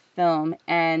that film,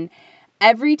 and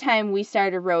every time we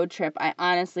start a road trip, I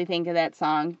honestly think of that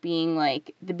song being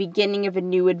like the beginning of a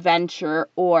new adventure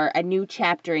or a new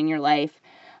chapter in your life.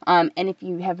 And if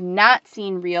you have not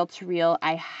seen Reel to Reel,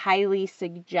 I highly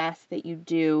suggest that you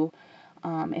do.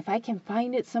 If I can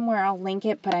find it somewhere, I'll link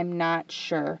it, but I'm not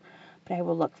sure. But I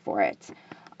will look for it.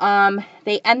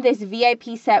 They end this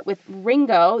VIP set with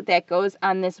Ringo that goes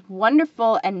on this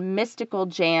wonderful and mystical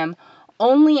jam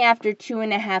only after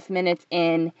 2.5 minutes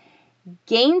in.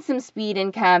 Gain some speed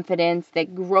and confidence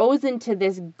that grows into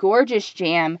this gorgeous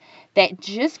jam that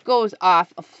just goes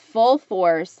off full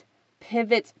force,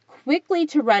 pivots quickly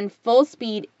to run full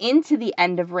speed into the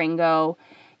end of Ringo.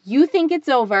 You think it's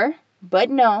over,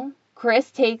 but no. Chris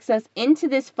takes us into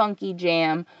this funky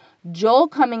jam, Joel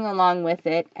coming along with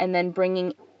it, and then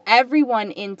bringing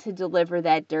everyone in to deliver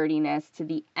that dirtiness to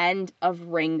the end of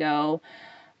Ringo.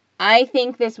 I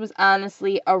think this was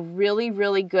honestly a really,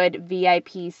 really good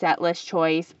VIP set list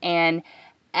choice, and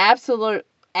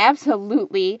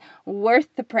absolutely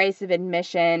worth the price of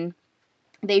admission.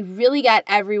 They really got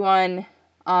everyone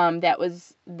that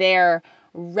was there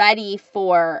ready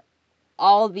for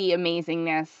all the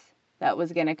amazingness that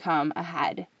was going to come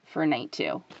ahead for night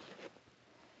 2.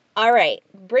 All right,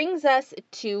 brings us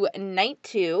to night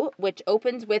 2, which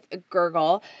opens with a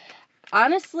Gurgle.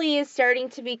 Honestly is starting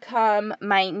to become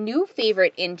my new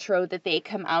favorite intro that they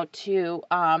come out to.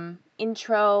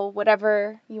 Intro,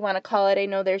 whatever you want to call it. I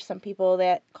know there's some people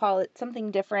that call it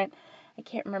something different. I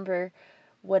can't remember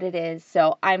what it is,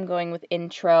 so I'm going with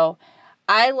intro.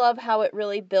 I love how it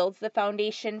really builds the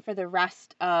foundation for the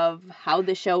rest of how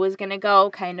the show is going to go,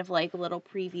 kind of like a little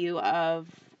preview of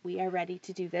we are ready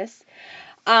to do this.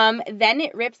 Then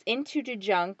it rips into the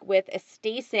junk with a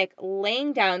Stasik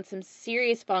laying down some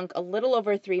serious funk a little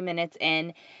over 3 minutes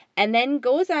in, and then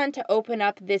goes on to open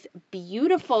up this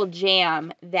beautiful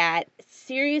jam that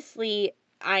seriously,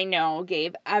 I know,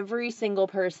 gave every single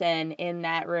person in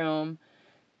that room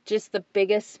just the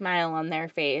biggest smile on their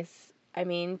face. I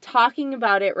mean, talking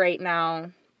about it right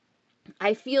now,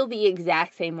 I feel the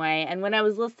exact same way. And when I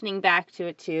was listening back to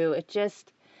it too, it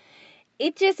just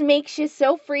makes you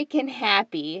so freaking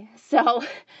happy. So,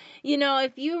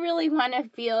 if you really want to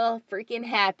feel freaking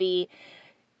happy,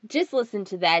 just listen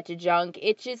to that Jajunk.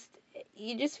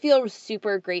 You just feel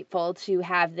super grateful to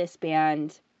have this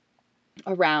band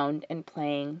around and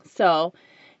playing. So,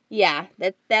 yeah,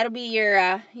 that'll be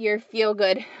your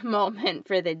feel-good moment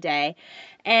for the day.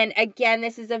 And again,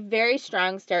 this is a very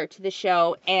strong start to the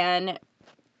show, and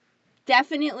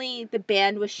definitely the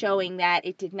band was showing that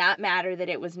it did not matter that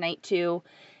it was night 2,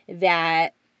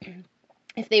 that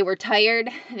if they were tired,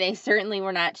 they certainly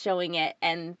were not showing it,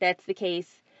 and that's the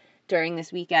case during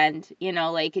this weekend.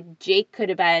 Jake could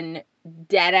have been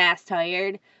dead ass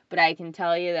tired, but I can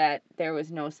tell you that there was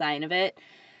no sign of it.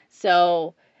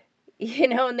 So,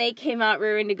 when they came out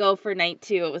rearing to go for night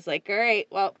 2, it was like, all right,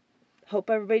 well,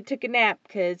 hope everybody took a nap,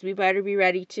 because we better be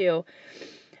ready too.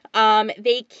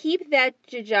 They keep that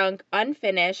Jajunk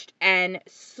unfinished and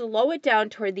slow it down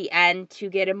toward the end to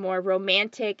get a more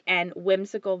romantic and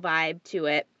whimsical vibe to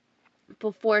it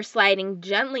before sliding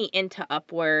gently into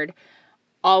Upward.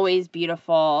 Always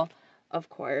beautiful, of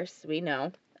course, we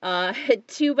know.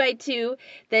 2x2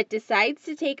 that decides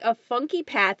to take a funky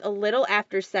path a little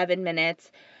after 7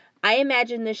 minutes. I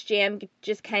imagine this jam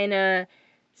just kind of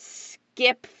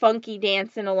skip funky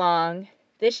dancing along.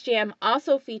 This jam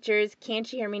also features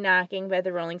Can't You Hear Me Knocking by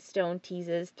the Rolling Stone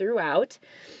teases throughout.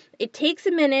 It takes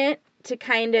a minute to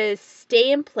kind of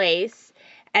stay in place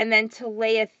and then to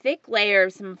lay a thick layer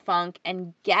of some funk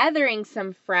and gathering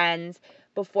some friends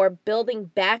before building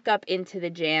back up into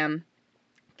the jam,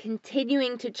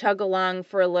 continuing to chug along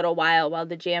for a little while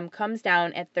the jam comes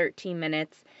down at 13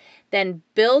 minutes, then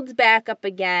builds back up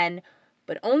again,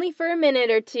 but only for a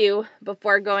minute or two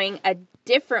before going a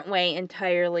different way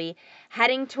entirely,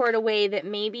 heading toward a way that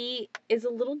maybe is a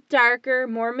little darker,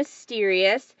 more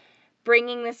mysterious,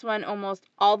 bringing this one almost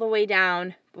all the way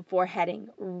down before heading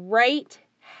right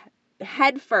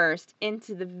head first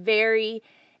into the very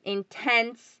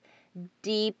intense,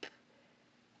 deep,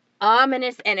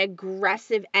 ominous, and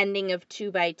aggressive ending of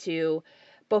 2x2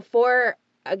 before,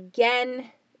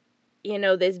 again,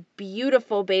 this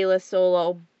beautiful Bela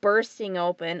solo bursting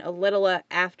open a little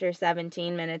after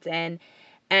 17 minutes in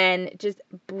and just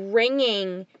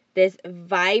bringing this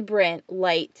vibrant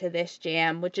light to this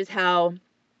jam, which is how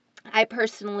I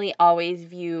personally always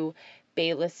view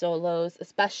Bela solos,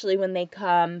 especially when they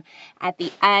come at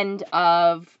the end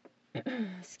of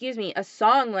a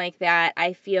song like that.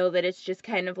 I feel that it's just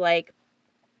kind of like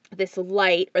this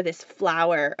light or this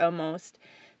flower almost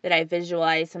that I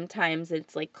visualize. Sometimes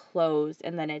it's like closed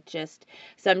and then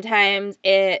sometimes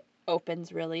it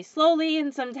opens really slowly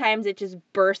and sometimes it just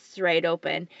bursts right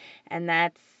open. And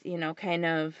that's, kind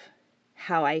of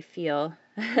how I feel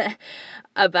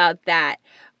about that.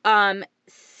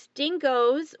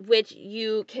 Stinkos, which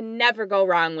you can never go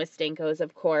wrong with Stinkos,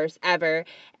 of course, ever.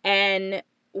 And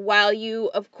while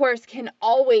you, of course, can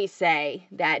always say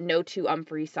that no two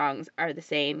Umphrey songs are the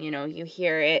same, you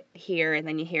hear it here and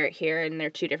then you hear it here and they're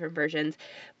two different versions,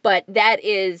 but that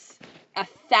is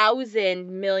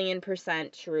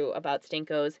 1,000,000,000% true about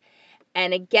Stinkos.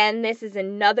 And again, this is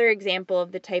another example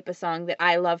of the type of song that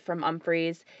I love from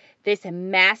Umphrey's. This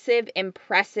massive,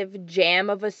 impressive jam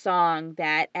of a song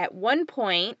that at one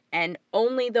point, and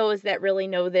only those that really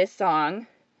know this song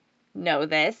know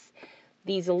this,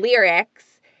 these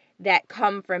lyrics that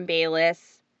come from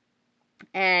Bayliss,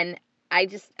 and I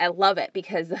love it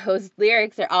because those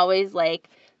lyrics are always like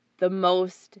the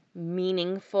most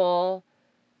meaningful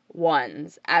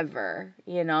ones ever,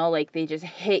 like they just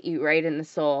hit you right in the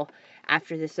soul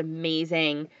after this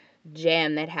amazing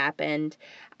jam that happened.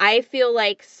 I feel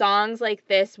like songs like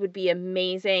this would be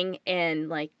amazing in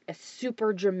like a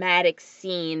super dramatic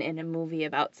scene in a movie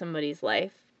about somebody's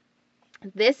life.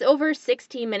 This over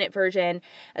 16-minute version,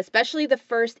 especially the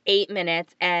first 8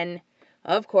 minutes, and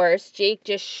of course, Jake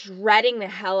just shredding the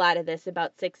hell out of this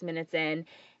about 6 minutes in.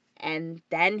 And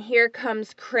then here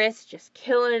comes Chris just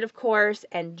killing it, of course,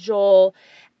 and Joel.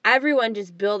 Everyone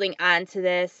just building onto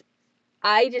this.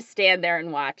 I just stand there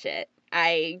and watch it.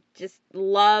 I just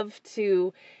love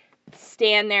to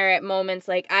stand there at moments.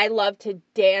 Like, I love to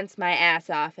dance my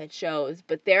ass off at shows,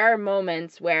 but there are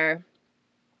moments where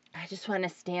I just want to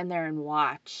stand there and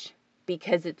watch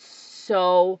because it's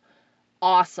so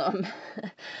awesome.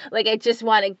 Like, I just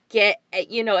want to get,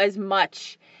 as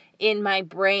much in my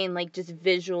brain, like just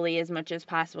visually as much as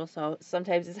possible. So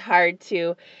sometimes it's hard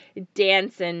to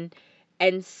dance and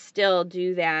still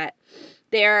do that.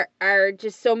 there are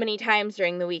just so many times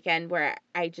during the weekend where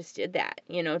I just did that,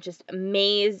 just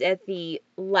amazed at the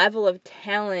level of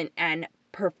talent and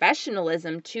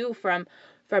professionalism too from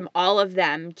all of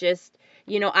them. Just,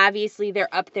 obviously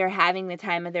they're up there having the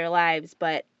time of their lives,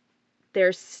 but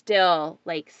they're still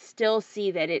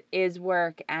see that it is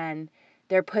work and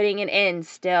they're putting it in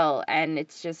still. And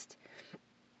it's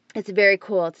very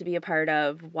cool to be a part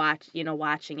of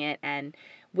watching it and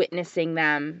witnessing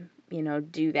them,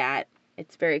 do that.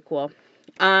 It's very cool.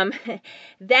 Then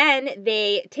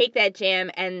they take that jam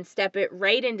and step it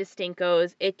right into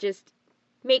Stinko's. It just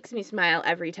makes me smile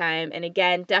every time. And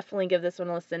again, definitely give this one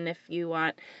a listen if you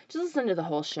want. Just listen to the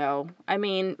whole show. I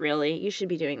mean, really, you should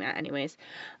be doing that anyways.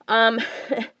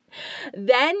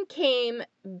 Then came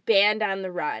Band on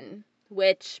the Run,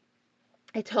 which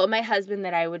I told my husband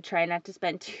that I would try not to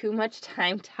spend too much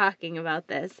time talking about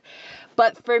this.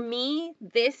 But for me,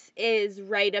 this is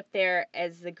right up there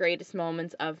as the greatest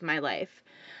moments of my life.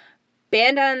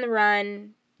 Band on the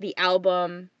Run, the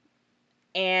album,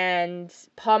 and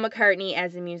Paul McCartney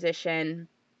as a musician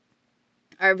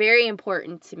are very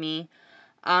important to me.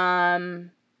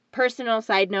 Personal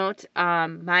side note,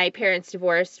 my parents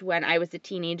divorced when I was a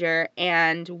teenager,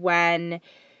 and when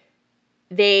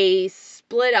they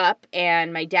split up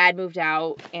and my dad moved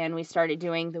out and we started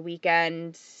doing the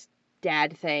weekend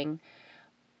dad thing,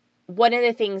 one of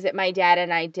the things that my dad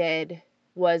and I did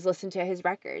was listen to his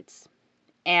records.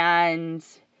 And,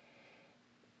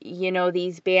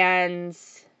 these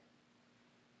bands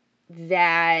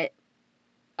that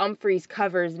Umphrey's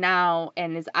covers now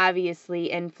and is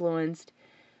obviously influenced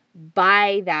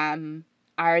by them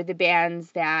are the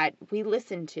bands that we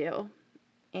listen to.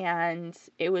 And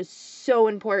it was so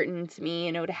important to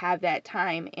me, to have that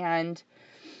time. And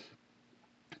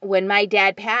when my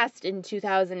dad passed in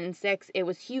 2006, it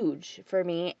was huge for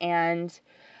me. And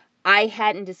I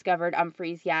hadn't discovered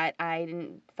Umphrey's yet. I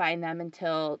didn't find them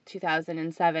until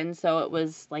 2007. So it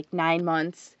was like 9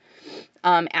 months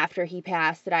after he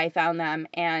passed that I found them.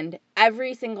 And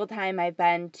every single time I've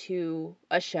been to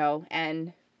a show,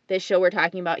 and this show we're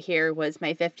talking about here was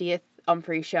my 50th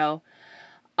Umphrey show,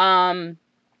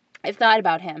 I've thought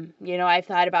about him. I've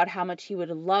thought about how much he would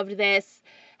have loved this,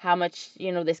 how much,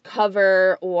 this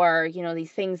cover or,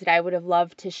 these things that I would have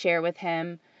loved to share with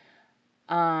him.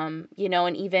 And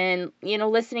even,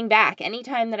 listening back,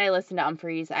 anytime that I listen to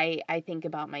Umphrey's, I think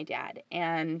about my dad.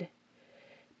 And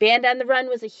Band on the Run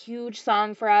was a huge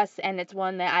song for us, and it's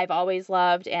one that I've always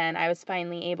loved, and I was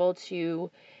finally able to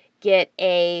get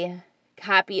a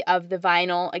copy of the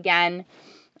vinyl again.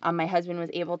 My husband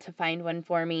was able to find one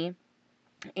for me.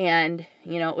 And,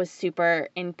 it was super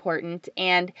important.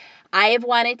 And I have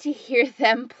wanted to hear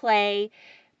them play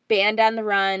Band on the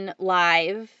Run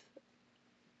live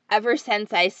ever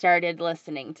since I started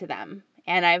listening to them.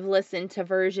 And I've listened to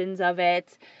versions of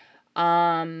it,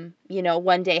 one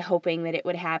day hoping that it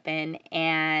would happen.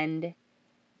 And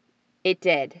it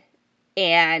did.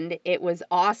 And it was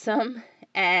awesome.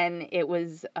 And it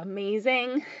was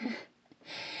amazing.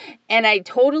 And I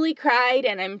totally cried,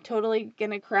 and I'm totally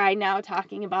going to cry now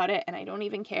talking about it, and I don't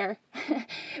even care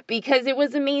because it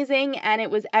was amazing, and it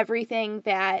was everything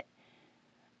that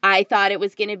I thought it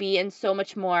was going to be and so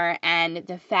much more. And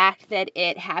the fact that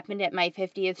it happened at my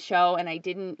 50th show and I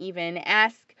didn't even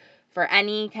ask for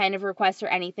any kind of request or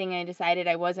anything, I decided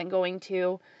I wasn't going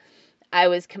to. I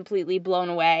was completely blown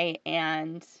away,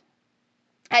 and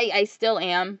I still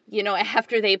am.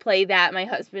 After they played that, my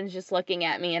husband's just looking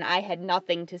at me, and I had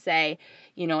nothing to say,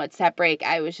 at set break.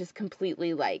 I was just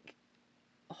completely like,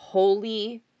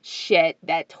 holy shit,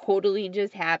 that totally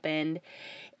just happened.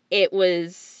 It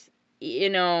was,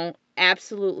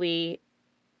 absolutely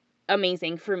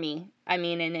amazing for me. I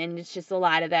mean, and it's just a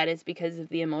lot of that is because of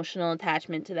the emotional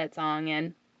attachment to that song.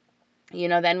 And,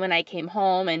 then when I came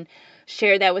home and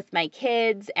shared that with my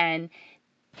kids, and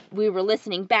we were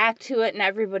listening back to it and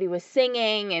everybody was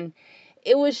singing, and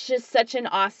it was just such an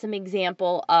awesome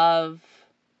example of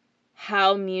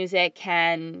how music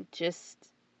can just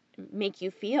make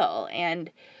you feel and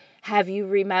have you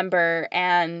remember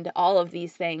and all of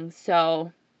these things.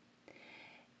 So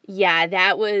yeah,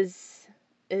 that was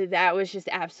just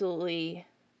absolutely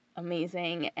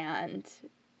amazing, and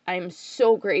I'm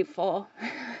so grateful.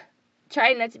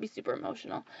 Trying not to be super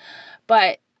emotional,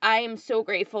 but I am so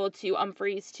grateful to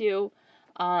Umphrey's too,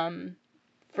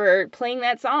 for playing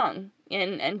that song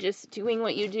and just doing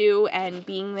what you do and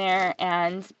being there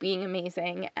and being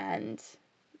amazing, and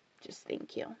just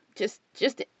thank you. Just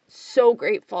so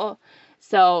grateful.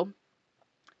 So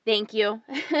thank you.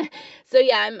 So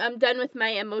yeah, I'm done with my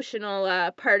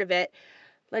emotional part of it.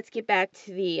 Let's get back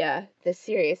to the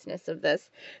seriousness of this.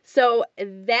 So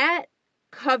that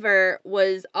cover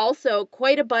was also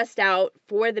quite a bust out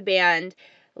for the band.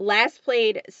 Last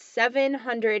played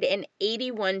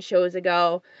 781 shows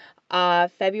ago,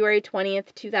 February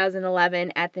 20th,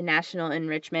 2011 at the National in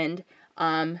Richmond.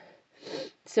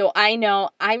 So I know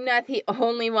I'm not the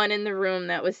only one in the room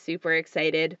that was super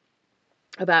excited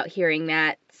about hearing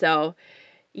that. So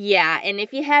yeah, and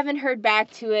if you haven't heard back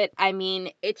to it, I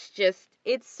mean, it's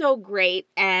so great,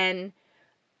 and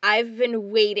I've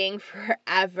been waiting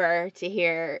forever to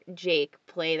hear Jake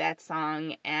play that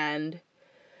song, and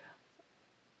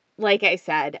like I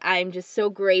said, I'm just so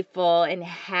grateful and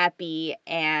happy,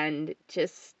 and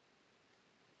just,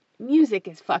 music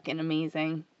is fucking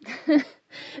amazing.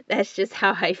 That's just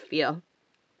how I feel.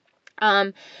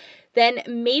 Then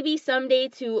maybe someday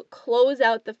to close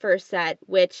out the first set,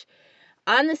 which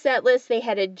on the set list they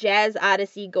had a Jazz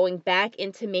Odyssey going back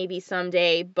into Maybe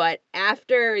Someday, but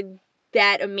after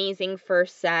that amazing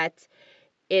first set,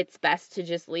 it's best to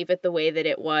just leave it the way that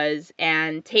it was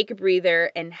and take a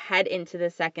breather and head into the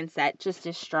second set just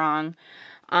as strong.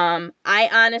 I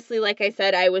honestly, like I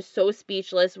said, I was so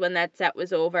speechless when that set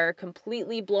was over,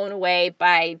 completely blown away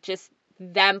by just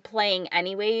them playing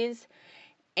anyways.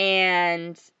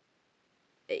 And,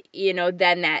 you know,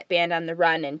 then that Band on the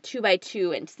Run and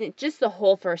 2x2 and just the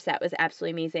whole first set was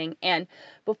absolutely amazing. And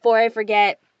before I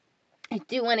forget, I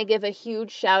do want to give a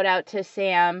huge shout out to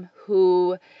Sam,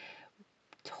 who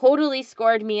totally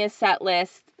scored me a set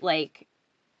list like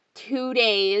 2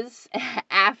 days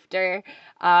after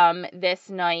this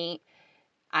night.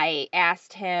 I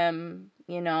asked him,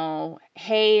 you know,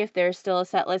 hey, if there's still a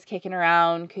set list kicking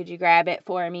around, could you grab it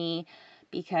for me?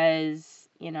 Because,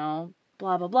 you know,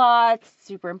 blah, blah, blah, it's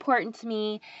super important to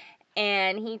me.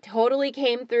 And he totally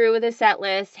came through with a set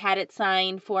list, had it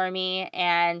signed for me,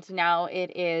 and now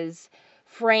it is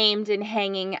framed and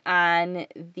hanging on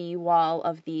the wall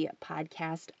of the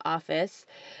podcast office.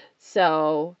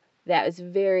 So that was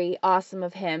very awesome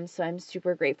of him. So I'm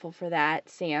super grateful for that.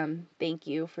 Sam, thank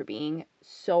you for being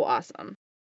so awesome.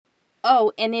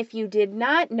 Oh, and if you did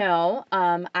not know,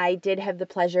 I did have the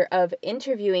pleasure of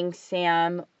interviewing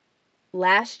Sam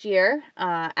last year,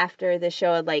 after the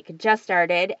show had like just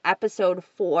started, episode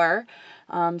 4.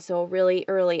 So really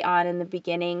early on in the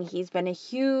beginning. He's been a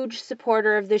huge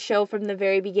supporter of the show from the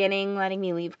very beginning, letting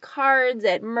me leave cards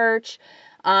at merch.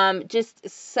 Just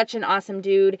such an awesome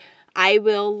dude. I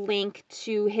will link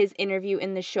to his interview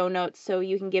in the show notes so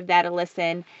you can give that a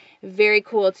listen. Very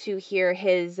cool to hear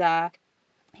his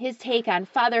take on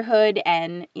fatherhood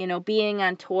and, you know, being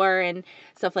on tour and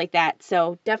stuff like that.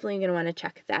 So definitely going to want to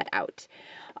check that out.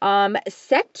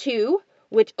 Set 2,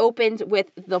 which opens with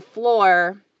The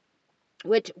Floor,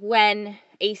 which when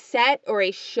a set or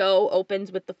a show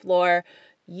opens with The Floor,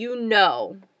 you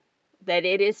know that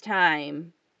it is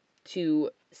time to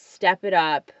step it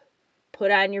up, put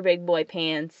on your big boy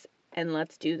pants, and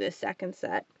let's do this second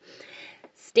set.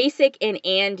 Stasik and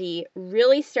Andy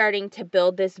really starting to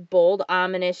build this bold,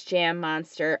 ominous jam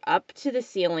monster up to the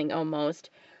ceiling almost,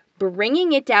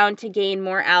 bringing it down to gain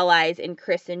more allies in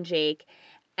Chris and Jake,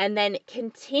 and then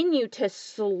continue to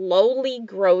slowly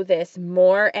grow this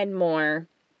more and more.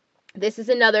 This is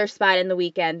another spot in the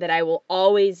weekend that I will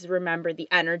always remember the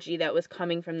energy that was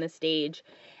coming from the stage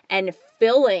and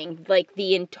filling like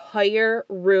the entire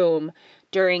room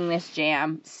during this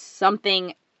jam.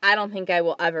 Something I don't think I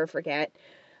will ever forget.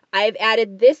 I've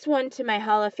added this one to my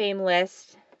Hall of Fame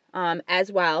list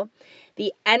as well.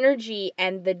 The energy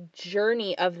and the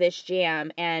journey of this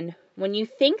jam. And when you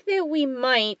think that we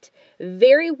might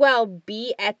very well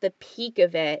be at the peak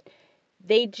of it,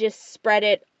 they just spread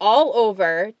it all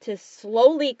over to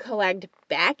slowly collect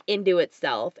back into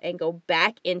itself and go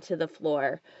back into the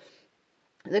floor.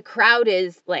 The crowd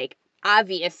is like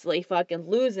obviously fucking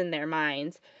losing their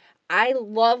minds. I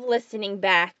love listening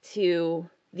back to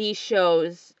these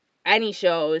shows, any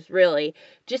shows really,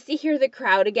 just to hear the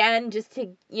crowd again, just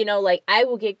to, you know, like I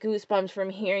will get goosebumps from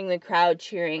hearing the crowd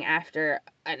cheering after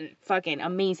a fucking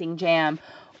amazing jam,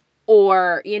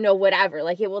 or, you know, whatever,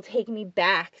 like it will take me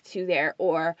back to there,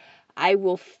 or I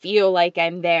will feel like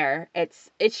I'm there.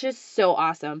 It's just so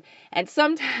awesome. And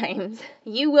sometimes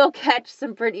you will catch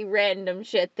some pretty random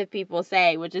shit that people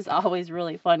say, which is always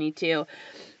really funny too.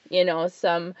 You know,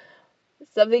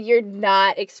 something you're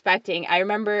not expecting. I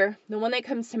remember the one that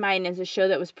comes to mind is a show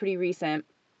that was pretty recent.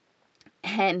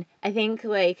 And I think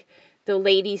like the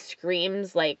lady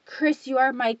screams like, "Chris, you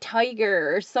are my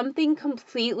tiger," or something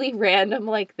completely random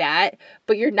like that,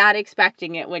 but you're not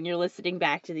expecting it when you're listening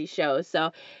back to these shows.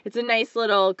 So it's a nice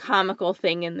little comical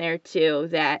thing in there too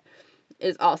that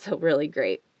is also really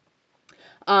great.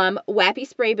 Wappy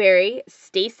Sprayberry,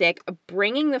 Stay Sick,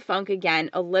 bringing the funk again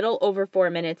a little over 4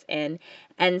 minutes in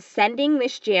and sending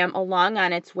this jam along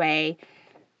on its way.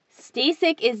 Stay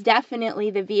Sick is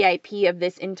definitely the VIP of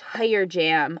this entire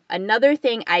jam. Another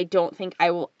thing I don't think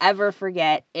I will ever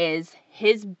forget is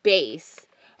his bass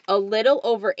a little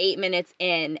over 8 minutes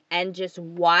in and just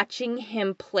watching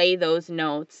him play those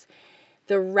notes.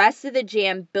 The rest of the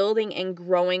jam building and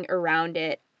growing around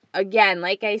it. Again,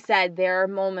 like I said, there are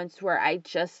moments where I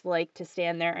just like to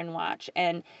stand there and watch.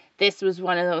 And this was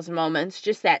one of those moments.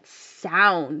 Just that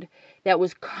sound that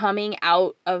was coming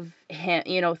out of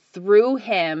him, through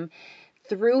him,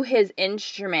 through his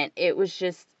instrument. It was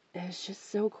just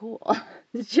so cool.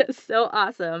 It's just so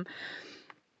awesome.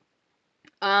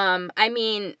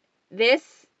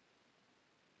 This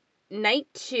night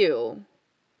 2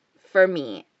 for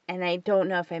me, and I don't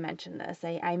know if I mentioned this.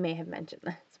 I may have mentioned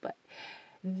this, but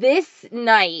this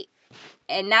night,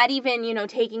 and not even,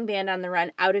 taking Band on the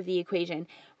Run out of the equation,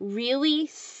 really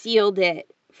sealed it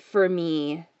for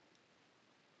me.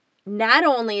 Not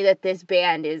only that this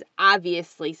band is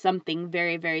obviously something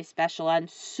very, very special on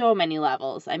so many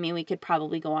levels. I mean, we could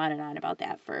probably go on and on about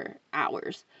that for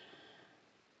hours.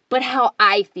 But how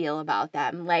I feel about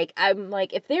them.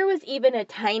 If there was even a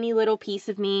tiny little piece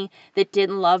of me that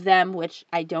didn't love them, which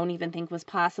I don't even think was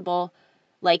possible,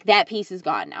 that piece is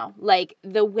gone now.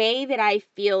 The way that I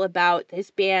feel about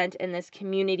this band and this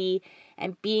community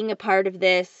and being a part of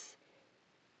this,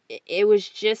 it was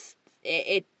just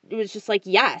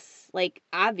yes,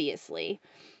 obviously.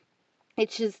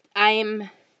 It's just, I'm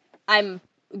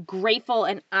grateful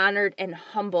and honored and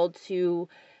humbled to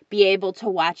be able to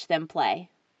watch them play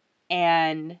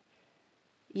and,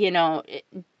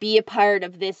 be a part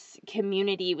of this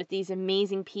community with these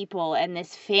amazing people and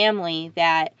this family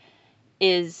that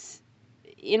is,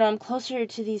 I'm closer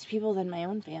to these people than my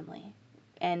own family.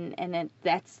 And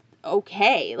that's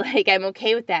okay. I'm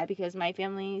okay with that because my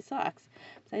family sucks.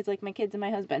 Besides, my kids and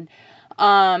my husband.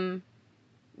 So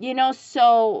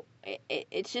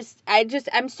it's just,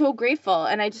 I'm so grateful.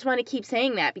 And I just want to keep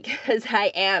saying that because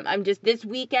I am. This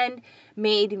weekend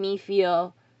made me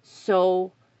feel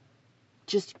so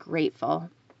just grateful.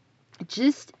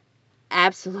 Just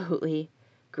absolutely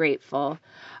grateful.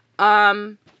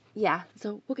 Yeah,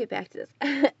 so we'll get back to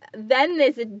this. Then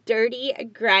this dirty,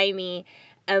 grimy,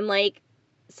 and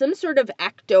some sort of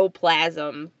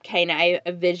ectoplasm kind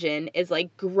of vision is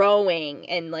growing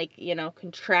and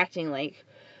contracting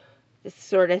this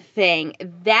sort of thing.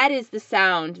 That is the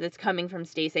sound that's coming from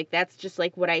Stay Sick. That's just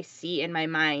what I see in my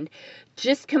mind.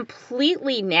 Just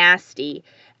completely nasty.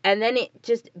 And then it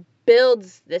just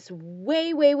builds this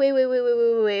way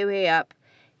up,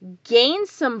 gains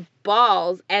some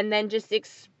balls, and then just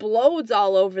explodes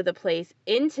all over the place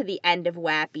into the end of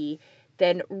Wappy,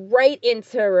 then right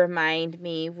into Remind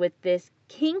Me with this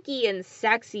kinky and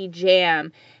sexy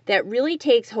jam that really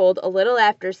takes hold a little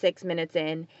after 6 minutes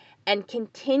in and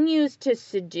continues to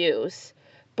seduce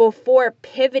before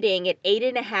pivoting at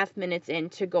 8.5 minutes in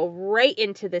to go right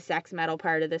into the sex metal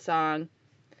part of the song.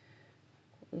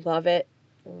 Love it.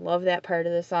 Love that part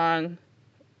of the song.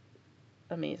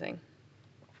 Amazing.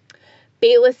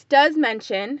 Bayliss does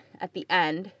mention at the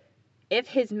end, if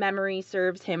his memory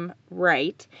serves him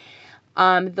right,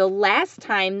 the last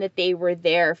time that they were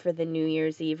there for the New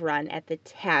Year's Eve run at the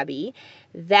Tabby,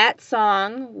 that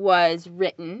song was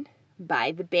written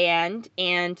by the band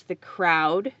and the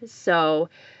crowd. So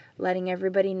letting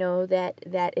everybody know that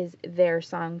that is their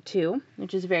song too,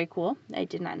 which is very cool. I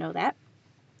did not know that.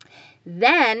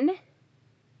 Then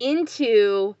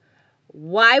into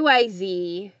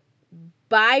YYZ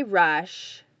by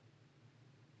Rush.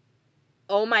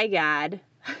 Oh my God.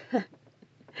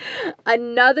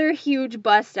 Another huge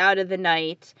bust out of the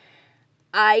night.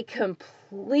 I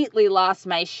completely lost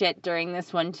my shit during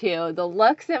this one too. The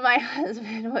looks that my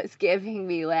husband was giving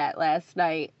me last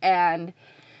night, and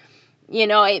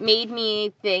it made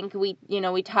me think.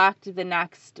 We talked the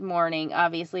next morning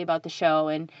obviously about the show,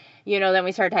 and then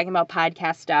we started talking about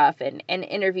podcast stuff and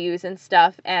interviews and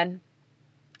stuff, and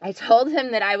I told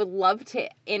him that I would love to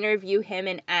interview him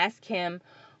and ask him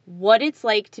what it's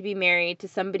like to be married to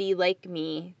somebody like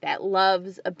me that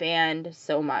loves a band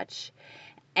so much.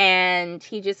 And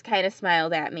he just kind of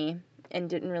smiled at me and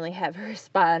didn't really have a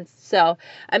response. So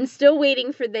I'm still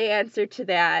waiting for the answer to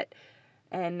that.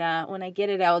 And when I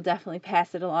get it, I will definitely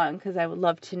pass it along because I would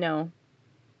love to know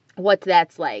what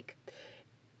that's like.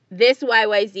 This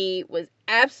YYZ was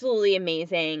absolutely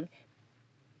amazing.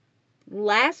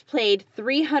 Last played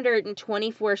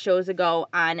 324 shows ago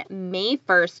on May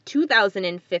 1st,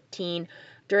 2015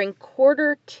 during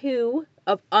quarter 2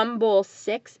 of Bowl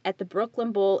 6 at the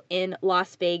Brooklyn Bowl in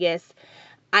Las Vegas.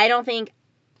 I don't think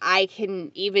I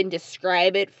can even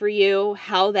describe it for you,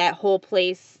 how that whole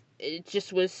place, it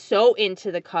just was so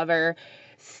into the cover.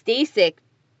 Stasik,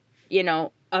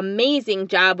 amazing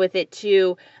job with it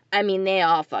too. I mean, they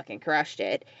all fucking crushed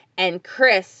it. And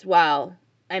Chris, well,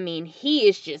 I mean, he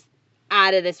is just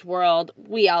out of this world.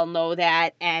 We all know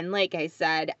that. And like I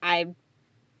said, I'm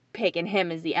picking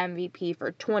him as the MVP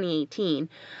for 2018.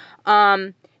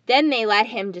 Then they let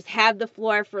him just have the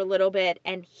floor for a little bit,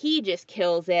 and he just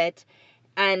kills it.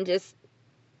 And just,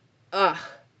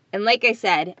 And like I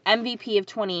said, MVP of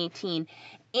 2018.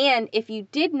 And if you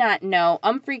did not know,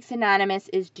 Freaks Anonymous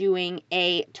is doing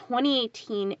a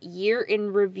 2018 year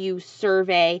in review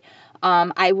survey.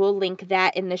 I will link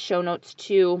that in the show notes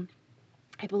too.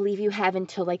 I believe you have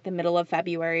until like the middle of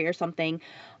February or something.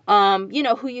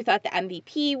 Who you thought the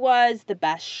MVP was, the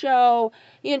best show,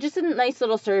 just a nice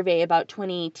little survey about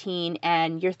 2018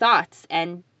 and your thoughts.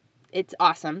 And it's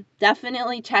awesome.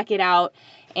 Definitely check it out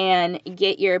and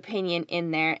get your opinion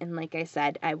in there. And like I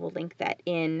said, I will link that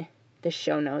in the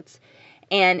show notes.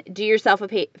 And do yourself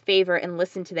a favor and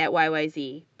listen to that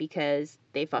YYZ, because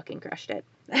they fucking crushed it.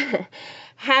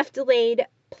 Half Delayed,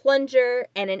 Plunger,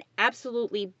 and an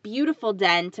absolutely beautiful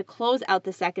Den to close out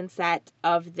the second set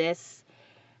of this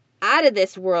out of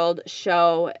this world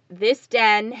show. This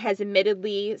Den has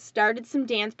admittedly started some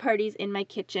dance parties in my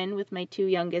kitchen with my two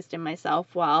youngest and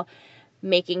myself while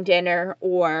making dinner,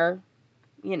 or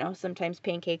sometimes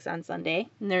pancakes on Sunday,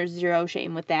 and there's zero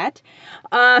shame with that.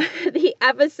 The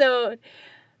episode,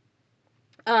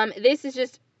 this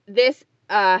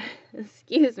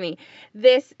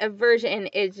version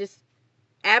is just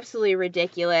absolutely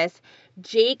ridiculous.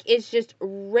 Jake is just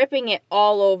ripping it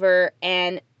all over,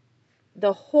 and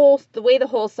the way the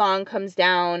whole song comes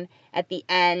down at the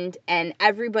end, and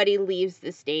everybody leaves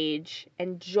the stage,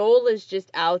 and Joel is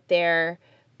just out there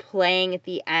playing at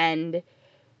the end.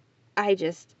 I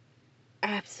just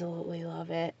absolutely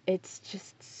love it. It's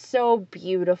just so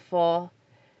beautiful.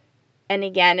 And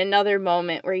again, another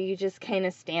moment where you just kind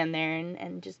of stand there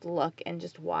and just look and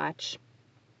just watch.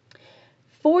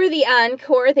 For the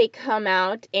encore, they come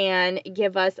out and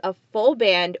give us a full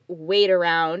band Wait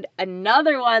Around.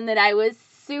 Another one that I was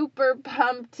super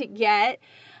pumped to get.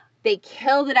 They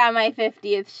killed it on my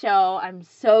 50th show. I'm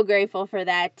so grateful for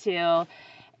that too.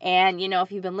 And,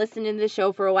 if you've been listening to the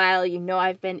show for a while,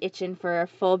 I've been itching for a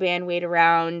full band Wait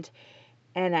Around.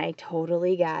 And I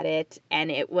totally got it. And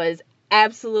it was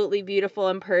absolutely beautiful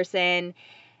in person.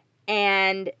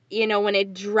 And, when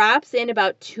it drops in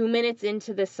about 2 minutes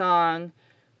into the song,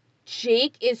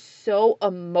 Jake is so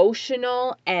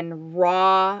emotional and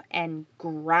raw and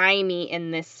grimy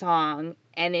in this song,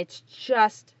 and it's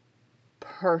just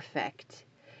perfect.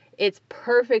 It's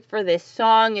perfect for this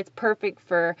song. It's perfect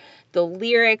for the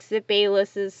lyrics that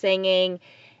Bayless is singing.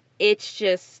 It's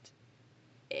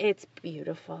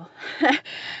beautiful.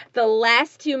 The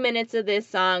last 2 minutes of this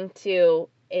song, too,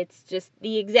 it's just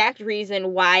the exact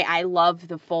reason why I love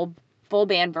the full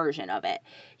band version of it.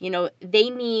 They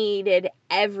needed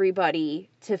everybody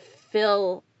to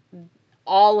fill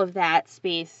all of that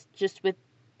space just with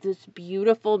this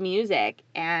beautiful music,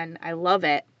 and I love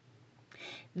it.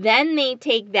 Then they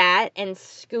take that and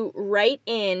scoot right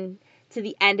in to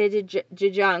the end of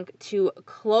Jajunk to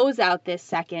close out this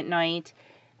second night.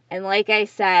 And like I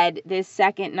said, this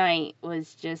second night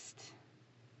was just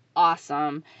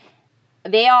awesome.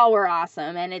 They all were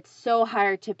awesome, and it's so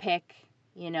hard to pick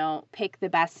the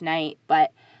best night,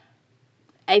 but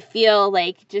I feel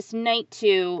like just night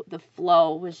 2, the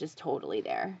flow was just totally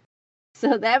there.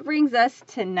 So that brings us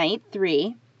to night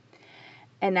 3,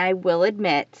 and I will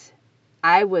admit,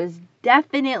 I was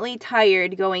definitely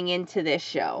tired going into this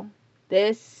show.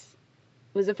 This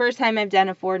was the first time I've done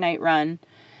a 4-night run,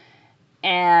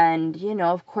 and,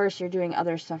 of course, you're doing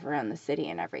other stuff around the city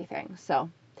and everything, so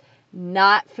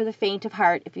not for the faint of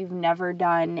heart. If you've never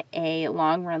done a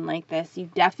long run like this,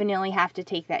 you definitely have to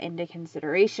take that into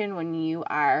consideration when you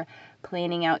are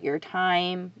planning out your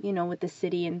time, with the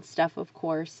city and stuff, of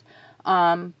course.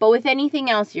 But with anything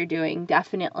else you're doing,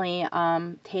 definitely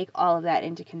take all of that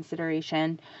into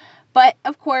consideration. But,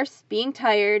 of course, being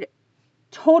tired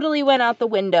totally went out the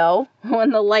window when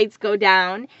the lights go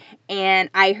down, and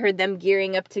I heard them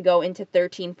gearing up to go into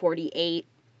 1348.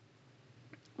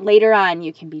 Later on,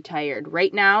 you can be tired.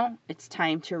 Right now, it's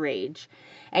time to rage.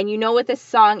 And with a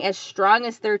song as strong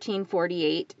as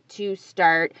 1348 to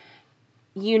start,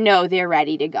 they're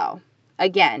ready to go.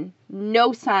 Again,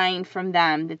 no sign from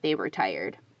them that they were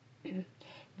tired.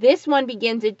 This one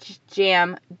begins a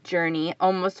jam journey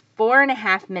almost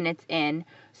 4.5 minutes in,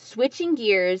 switching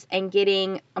gears and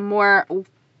getting more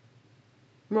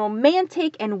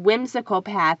romantic and whimsical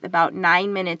path about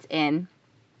 9 minutes in,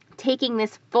 taking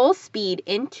this full speed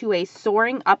into a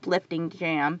soaring, uplifting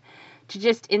jam to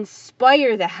just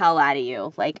inspire the hell out of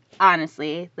you. Like,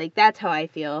 honestly, like, that's how I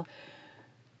feel.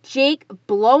 Jake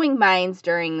blowing minds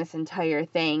during this entire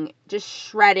thing, just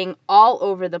shredding all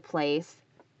over the place,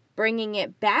 bringing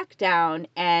it back down,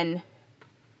 and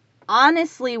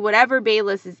honestly, whatever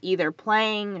Bayless is either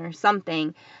playing or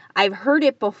something, I've heard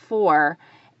it before,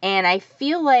 and I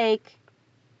feel like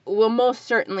we'll most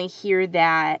certainly hear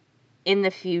that in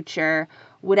the future,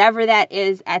 whatever that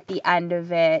is at the end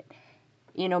of it.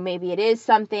 You know, maybe it is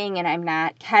something and I'm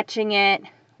not catching it,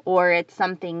 or it's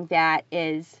something that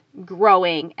is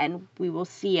growing and we will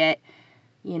see it,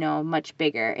 you know, much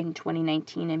bigger in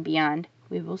 2019 and beyond.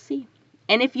 We will see.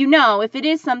 And if you know, if it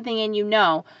is something and you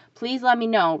know, please let me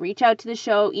know. Reach out to the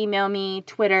show, email me,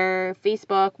 Twitter,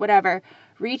 Facebook, whatever.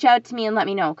 Reach out to me and let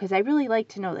me know, because I really like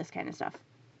to know this kind of stuff.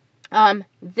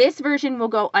 This version will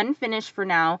go unfinished for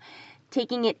now,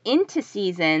 taking it into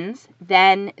Seasons,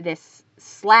 then this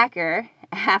Slacker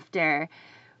after,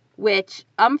 which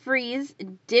Umphreys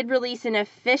did release an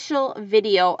official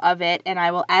video of it, and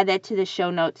I will add that to the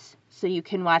show notes so you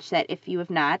can watch that if you have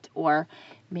not, or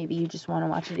maybe you just want to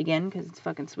watch it again because it's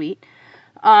fucking sweet.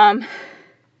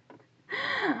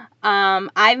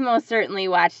 I've most certainly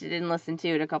watched it and listened to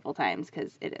it a couple times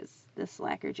because the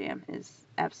Slacker Jam is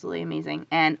absolutely amazing,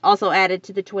 and also added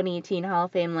to the 2018 Hall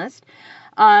of Fame list.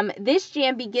 This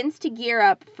jam begins to gear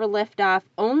up for liftoff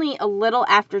only a little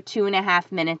after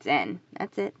 2.5 minutes in.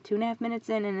 That's it, 2.5 minutes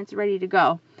in, and it's ready to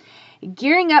go.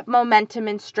 Gearing up momentum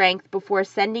and strength before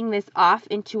sending this off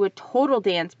into a total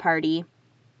dance party.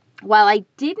 While I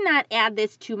did not add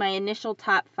this to my initial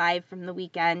top 5 from the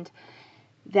weekend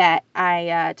that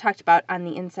I talked about on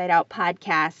the Inside Out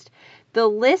podcast, the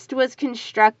list was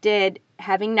constructed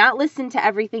having not listened to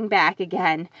everything back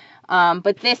again,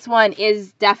 but this one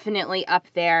is definitely up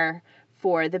there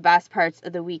for the best parts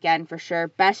of the weekend for sure.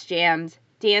 Best jams,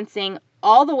 dancing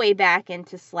all the way back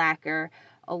into Slacker,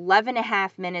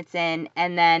 11.5 minutes in,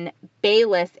 and then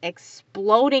Bayless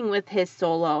exploding with his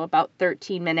solo about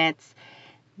 13 minutes.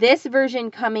 This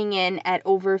version coming in at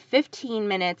over 15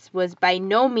 minutes was by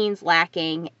no means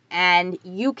lacking, and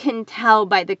you can tell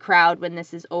by the crowd when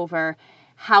this is over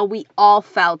how we all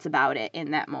felt about it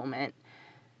in that moment.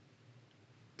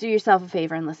 Do yourself a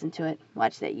favor and listen to it.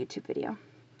 Watch that YouTube video.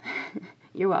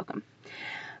 You're welcome.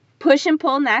 Push and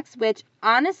Pull next, which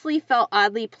honestly felt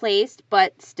oddly placed,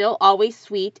 but still always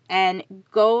sweet, and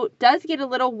does get a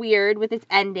little weird with its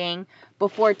ending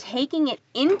before taking it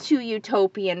into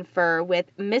Utopian Fur with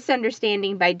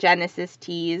Misunderstanding by Genesis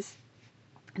Tease.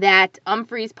 That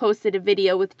Umphreys posted a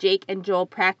video with Jake and Joel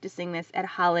practicing this at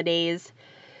Holidays.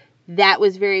 That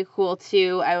was very cool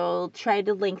too. I will try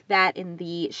to link that in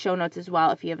the show notes as well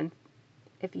if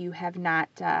you have not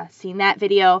seen that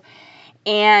video.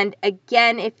 And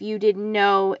again, if you didn't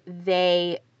know,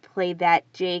 they played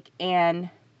that. Jake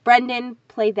and Brendan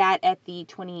played that at the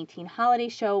 2018 holiday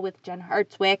show with Jen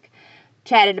Hartswick.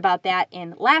 Chatted about that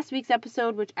in last week's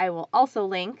episode, which I will also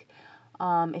link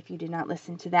if you did not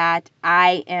listen to that.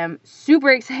 I am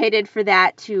super excited for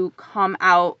that to come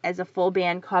out as a full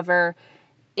band cover.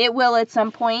 It will at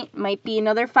some point. Might be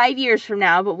another 5 years from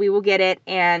now, but we will get it,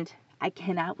 and I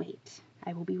cannot wait.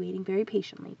 I will be waiting very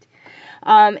patiently.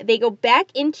 They go back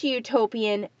into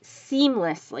Utopian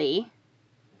seamlessly,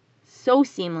 so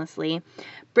seamlessly,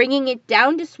 bringing it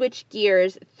down to switch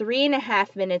gears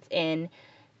 3.5 minutes in.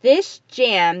 This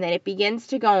jam that it begins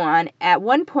to go on, at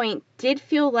one point did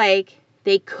feel like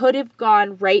they could have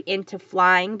gone right into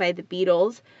Flying by the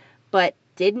Beatles, but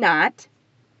did not.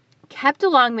 Kept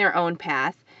along their own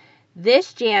path.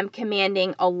 This jam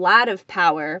commanding a lot of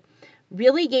power,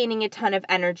 really gaining a ton of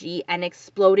energy and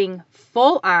exploding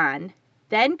full on,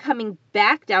 then coming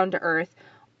back down to earth,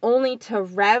 only to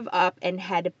rev up and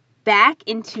head back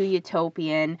into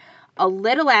Utopian a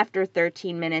little after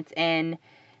 13 minutes in.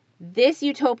 This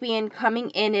Utopian coming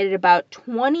in at about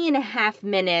 20.5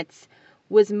 minutes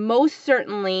was most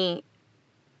certainly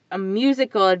a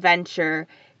musical adventure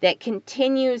that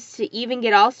continues to even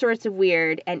get all sorts of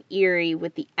weird and eerie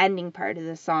with the ending part of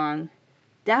the song.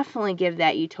 Definitely give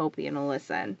that Utopian a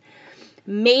listen.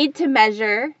 Made to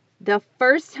Measure, the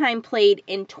first time played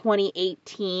in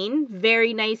 2018.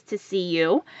 Very nice to see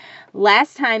you.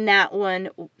 Last time that one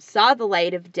saw the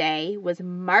light of day was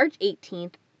March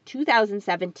 18th,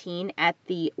 2017 at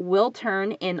the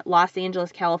Wiltern in Los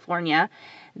Angeles, California.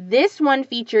 This one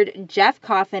featured Jeff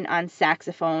Coffin on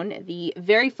saxophone, the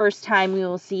very first time we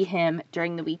will see him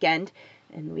during the weekend,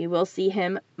 and we will see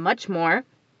him much more.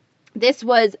 This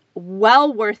was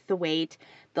well worth the wait.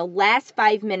 The last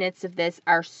 5 minutes of this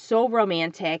are so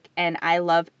romantic, and I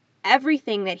love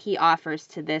everything that he offers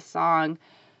to this song.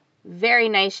 Very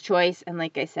nice choice, and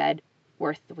like I said,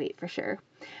 worth the wait for sure.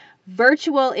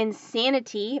 Virtual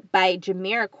Insanity by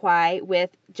Jamiroquai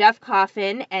with Jeff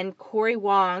Coffin and Corey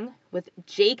Wong with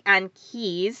Jake on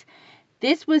keys.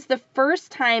 This was the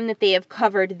first time that they have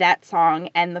covered that song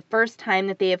and the first time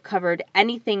that they have covered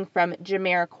anything from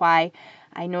Jamiroquai.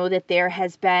 I know that there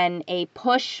has been a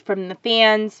push from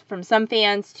some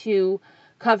fans to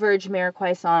cover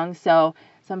Jamiroquai songs, so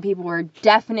some people were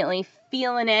definitely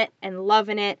feeling it and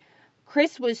loving it.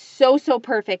 Chris was so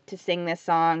perfect to sing this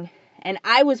song. And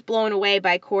I was blown away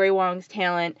by Corey Wong's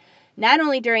talent, not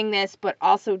only during this, but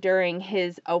also during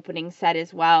his opening set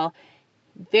as well.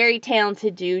 Very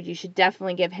talented dude. You should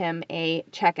definitely give him a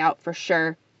check out for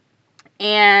sure.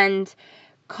 And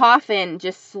Coffin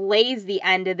just slays the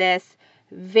end of this.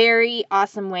 Very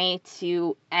awesome way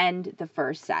to end the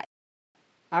first set.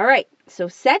 All right, so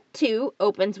set 2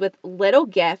 opens with Little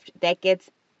Gift that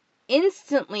gets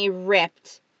instantly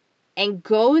ripped and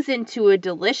goes into a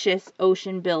delicious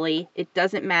Ocean Billy, it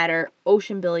doesn't matter,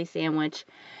 Ocean Billy sandwich.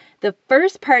 The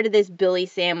first part of this Billy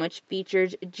sandwich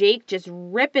features Jake just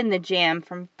ripping the jam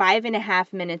from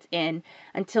 5.5 minutes in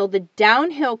until the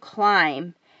downhill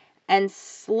climb and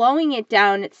slowing it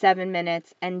down at 7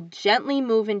 minutes and gently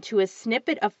move into a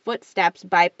snippet of Footsteps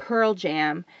by Pearl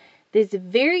Jam. This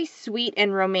very sweet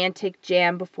and romantic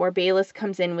jam before Bayless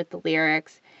comes in with the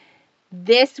lyrics.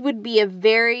 This would be a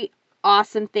very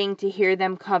awesome thing to hear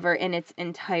them cover in its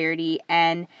entirety,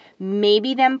 and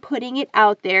maybe them putting it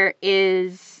out there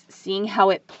is seeing how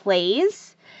it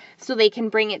plays so they can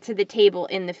bring it to the table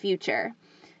in the future.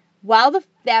 While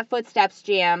that Footsteps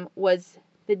jam was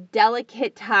the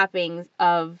delicate toppings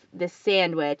of the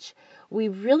sandwich, we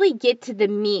really get to the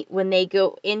meat when they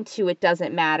go into It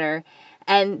Doesn't Matter.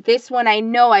 And this one I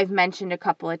know I've mentioned a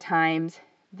couple of times.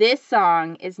 This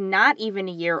song is not even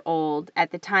a year old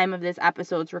at the time of this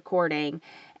episode's recording,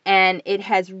 and it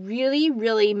has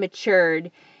really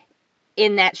matured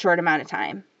in that short amount of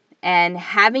time. And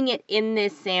having it in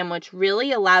this sandwich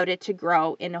really allowed it to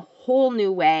grow in a whole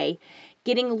new way,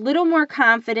 getting a little more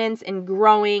confidence and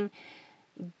growing,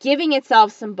 giving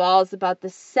itself some balls about the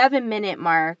 7-minute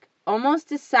mark, almost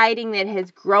deciding that it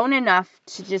has grown enough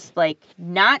to just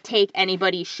not take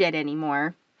anybody's shit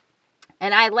anymore.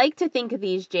 And I like to think of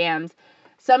these jams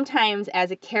sometimes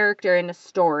as a character in a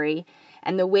story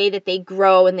and the way that they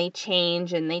grow and they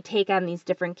change and they take on these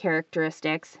different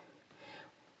characteristics.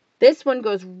 This one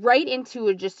goes right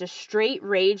into just a straight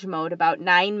rage mode, about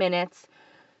 9 minutes.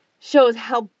 Shows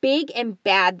how big and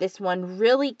bad this one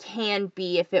really can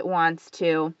be if it wants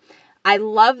to. I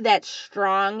love that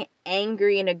strong,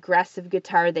 angry, and aggressive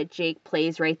guitar that Jake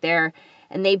plays right there.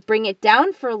 And they bring it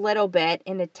down for a little bit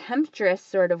in a tempestuous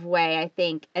sort of way, I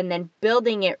think, and then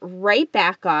building it right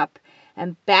back up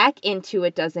and back into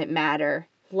It Doesn't Matter,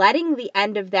 letting the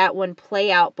end of that one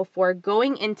play out before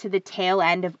going into the tail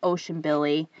end of Ocean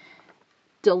Billy.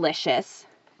 Delicious.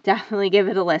 Definitely give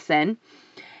it a listen.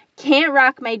 Can't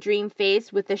Rock My Dream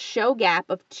Face with a show gap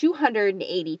of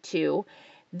 282.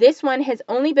 This one has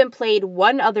only been played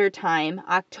one other time,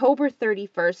 October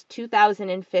 31st,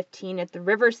 2015 at the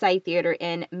Riverside Theater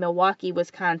in Milwaukee,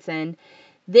 Wisconsin.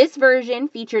 This version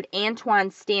featured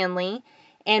Antoine Stanley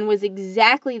and was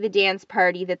exactly the dance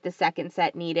party that the second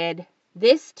set needed.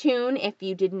 This tune, if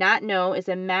you did not know, is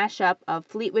a mashup of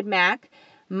Fleetwood Mac,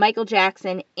 Michael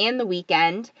Jackson, and The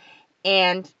Weeknd.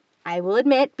 And I will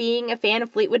admit, being a fan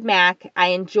of Fleetwood Mac,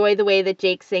 I enjoy the way that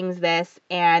Jake sings this,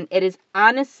 and it is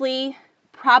honestly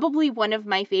probably one of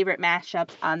my favorite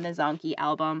mashups on the Zonky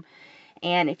album.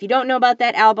 And if you don't know about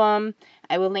that album,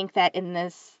 I will link that in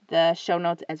the show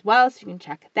notes as well, so you can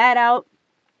check that out.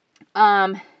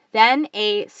 Then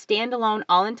a standalone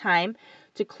All in Time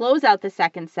to close out the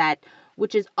second set,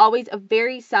 which is always a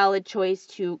very solid choice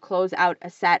to close out a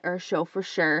set or a show for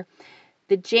sure.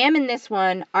 The jam in this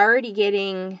one already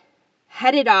getting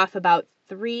headed off about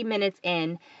 3 minutes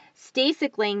in.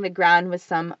 Stasek laying the ground with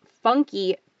some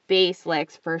funky bass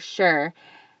licks for sure.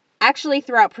 Actually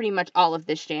throughout pretty much all of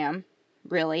this jam,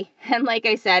 really. And like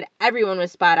I said, everyone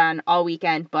was spot on all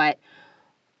weekend, but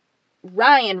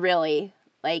Ryan really,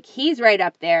 he's right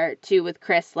up there too with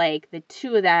Chris Lake. The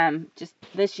two of them just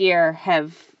this year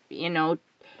have,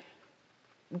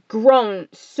 grown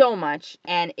so much,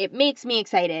 and it makes me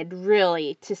excited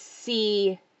really to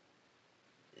see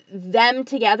them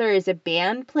together as a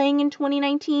band playing in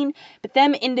 2019, but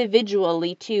them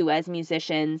individually too as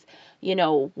musicians,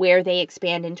 where they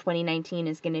expand in 2019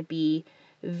 is going to be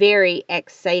very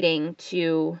exciting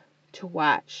to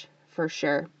watch for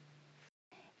sure.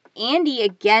 Andy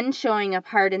again showing up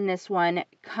hard in this one,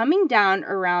 coming down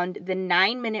around the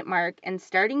 9-minute mark and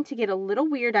starting to get a little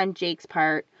weird on Jake's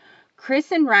part.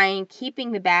 Chris and Ryan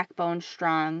keeping the backbone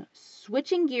strong,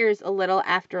 switching gears a little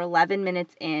after 11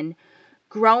 minutes in,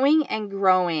 growing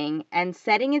and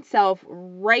setting itself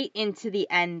right into the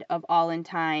end of All in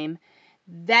Time.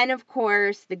 Then, of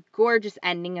course, the gorgeous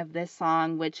ending of this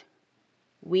song, which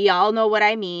we all know what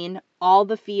I mean, all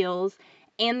the feels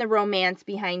and the romance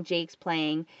behind Jake's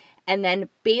playing. And then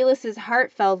Bayless's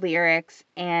heartfelt lyrics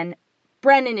and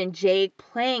Brennan and Jake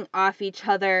playing off each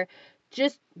other.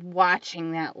 Just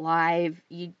watching that live,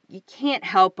 you can't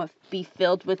help but be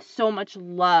filled with so much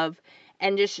love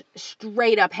and just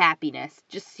straight up happiness.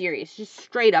 Just serious, just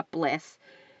straight up bliss.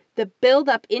 The build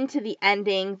up into the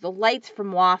ending, the lights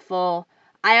from Waffle.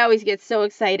 I always get so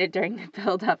excited during the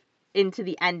build up into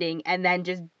the ending and then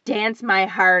just dance my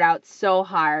heart out so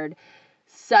hard.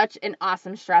 Such an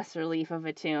awesome stress relief of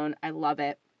a tune. I love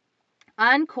it.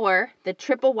 Encore, the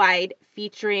triple wide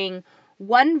featuring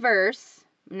one verse,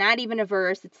 not even a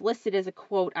verse, it's listed as a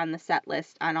quote on the set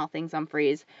list on All Things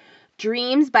Humphreys.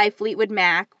 Dreams by Fleetwood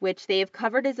Mac, which they have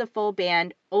covered as a full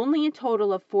band only a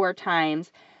total of 4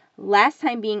 times. Last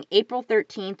time being April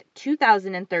 13th,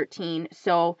 2013.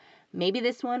 So maybe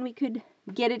this one we could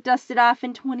get it dusted off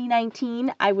in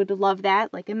 2019. I would love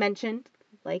that. Like I mentioned,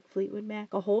 like Fleetwood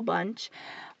Mac a whole bunch.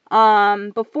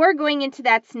 Before going into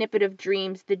that snippet of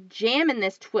Dreams, the jam in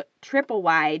this triple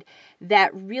wide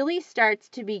that really starts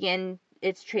to begin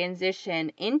its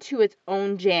transition into its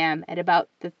own jam at about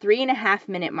the 3.5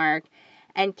 minute mark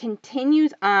and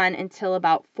continues on until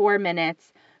about 4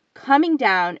 minutes, coming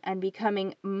down and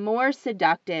becoming more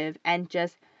seductive and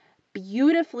just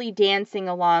beautifully dancing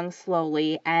along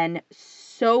slowly and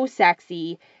so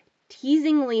sexy,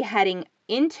 teasingly heading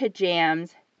into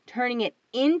jams, turning it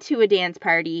into a dance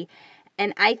party.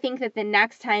 And I think that the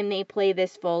next time they play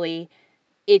this fully,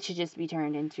 it should just be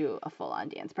turned into a full-on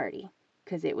dance party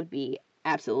because it would be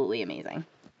absolutely amazing.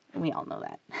 And we all know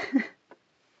that.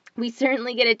 We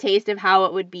certainly get a taste of how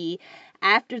it would be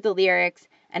after the lyrics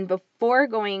and before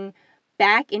going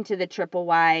back into the triple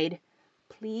wide.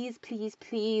 Please, please,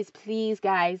 please, please,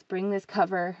 guys, bring this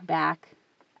cover back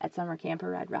at Summer Camp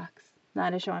or Red Rocks.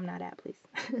 Not a show I'm not at, please.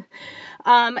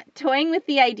 Toying with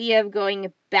the idea of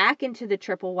going back into the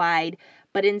triple wide,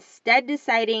 but instead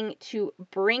deciding to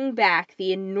bring back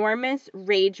the enormous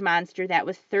rage monster that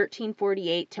was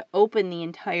 1348 to open the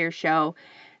entire show,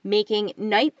 making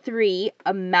night 3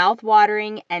 a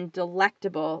mouth-watering and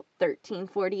delectable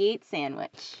 1348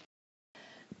 sandwich.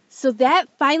 So that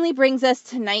finally brings us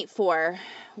to night 4,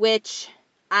 which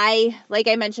like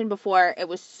I mentioned before, it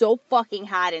was so fucking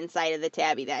hot inside of the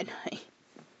Tabby that night.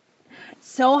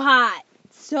 So hot.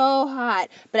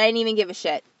 But I didn't even give a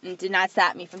shit. It did not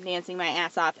stop me from dancing my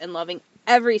ass off and loving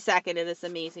every second of this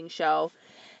amazing show.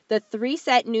 The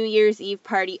 3-set New Year's Eve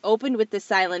party opened with the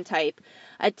Silent Type,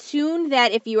 a tune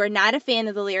that if you are not a fan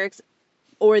of the lyrics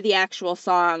or the actual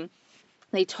song,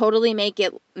 they totally make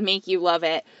you love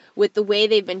it with the way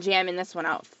they've been jamming this one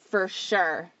out for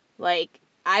sure. Like,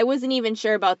 I wasn't even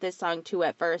sure about this song too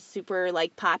at first. Super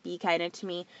like poppy kind of to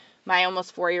me. My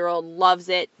almost 4-year-old loves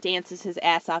it, dances his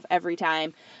ass off every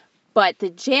time. But the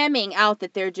jamming out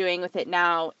that they're doing with it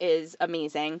now is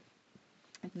amazing.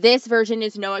 This version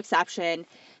is no exception.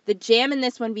 The jam in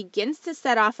this one begins to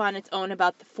set off on its own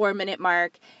about the 4-minute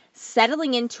mark,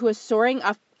 settling into a soaring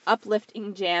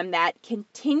uplifting jam that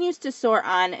continues to soar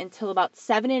on until about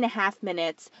 7.5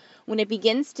 minutes when it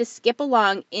begins to skip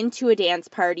along into a dance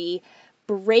party,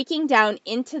 breaking down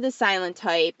into the Silent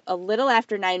Type a little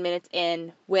after 9 minutes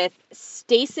in, with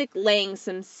Stasik laying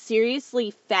some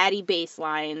seriously fatty bass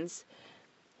lines.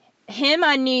 Him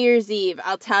on New Year's Eve,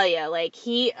 I'll tell you,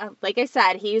 like I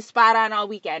said, he was spot on all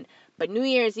weekend, but New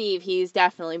Year's Eve, he's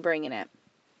definitely bringing it.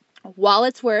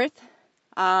 Walletsworth,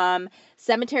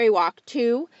 Cemetery Walk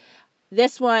 2,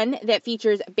 this one that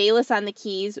features Bayless on the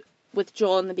keys with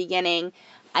Joel in the beginning.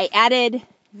 I added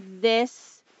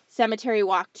this Cemetery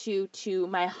Walk 2 to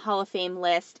my Hall of Fame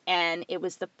list, and it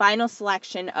was the final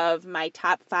selection of my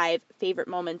top 5 favorite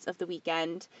moments of the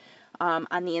weekend on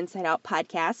the Inside Out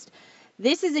podcast.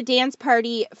 This is a dance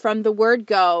party from the word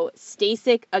go.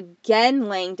 Stasik again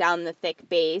laying down the thick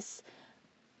bass,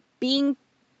 being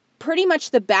pretty much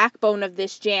the backbone of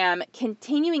this jam,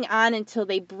 continuing on until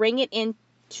they bring it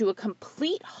into a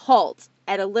complete halt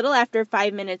at a little after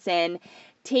 5 minutes in,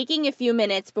 taking a few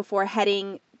minutes before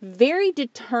heading very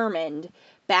determined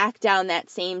back down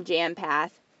that same jam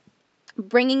path,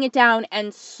 bringing it down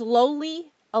and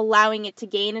slowly allowing it to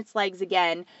gain its legs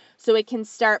again so it can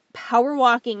start power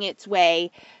walking its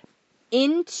way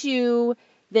into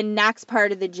the next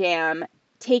part of the jam,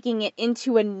 taking it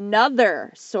into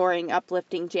another soaring,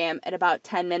 uplifting jam at about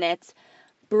 10 minutes.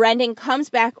 Brendan comes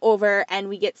back over and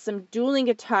we get some dueling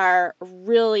guitar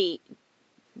really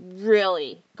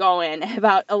going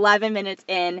about 11 minutes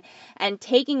in and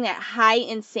taking that high,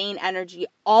 insane energy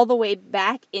all the way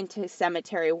back into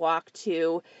Cemetery Walk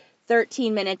to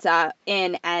 13 minutes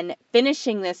in and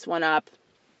finishing this one up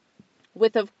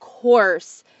with, of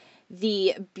course,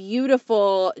 the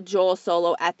beautiful Joel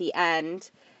solo at the end.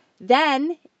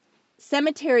 Then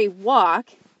Cemetery Walk,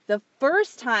 the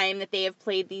first time that they have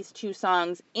played these two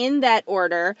songs in that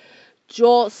order,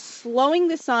 Joel slowing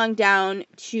the song down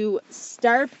to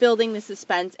start building the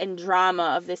suspense and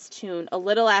drama of this tune a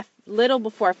little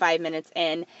before 5 minutes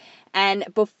in. And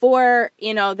before,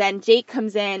 then Jake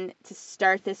comes in to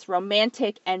start this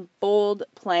romantic and bold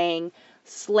playing,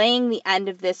 slaying the end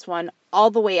of this one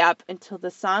all the way up until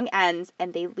the song ends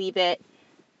and they leave it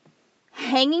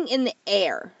hanging in the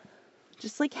air,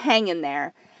 just like hanging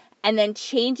there, and then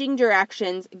changing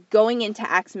directions, going into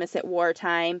Xmas at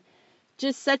Wartime.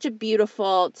 Just such a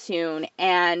beautiful tune,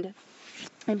 and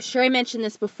I'm sure I mentioned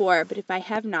this before, but if I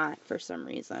have not for some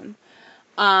reason,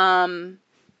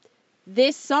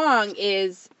 this song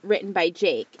is written by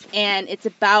Jake, and it's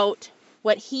about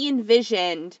what he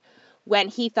envisioned when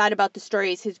he thought about the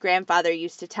stories his grandfather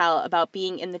used to tell about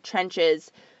being in the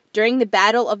trenches during the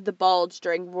Battle of the Bulge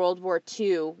during World War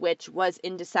II, which was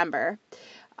in December.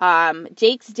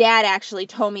 Jake's dad actually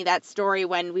told me that story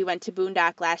when we went to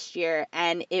Boondock last year,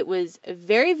 and it was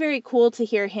very, very cool to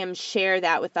hear him share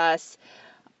that with us.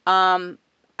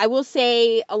 I will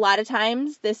say a lot of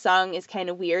times this song is kind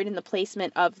of weird in the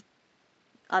placement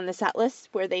on the set list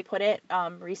where they put it,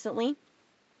 recently.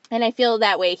 And I feel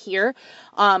that way here.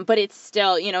 But it's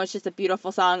still, it's just a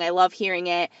beautiful song. I love hearing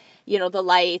it, the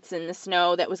lights and the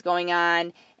snow that was going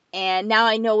on. And now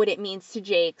I know what it means to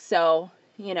Jake. So,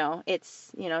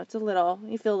 it's a little,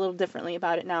 you feel a little differently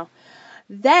about it now.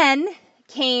 Then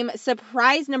came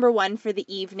surprise number 1 for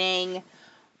the evening,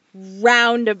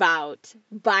 Roundabout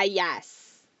by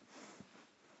Yes.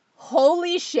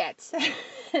 Holy shit.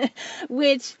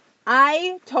 Which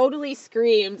I totally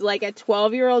screamed like a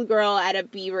 12-year-old girl at a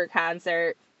Bieber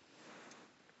concert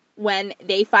when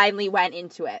they finally went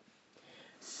into it.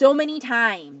 So many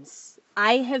times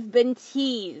I have been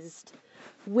teased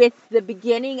with the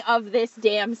beginning of this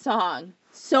damn song.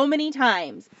 So many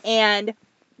times. And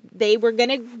they were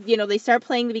gonna, they start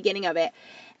playing the beginning of it.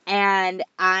 And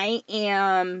I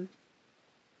am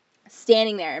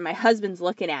standing there and my husband's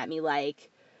looking at me like,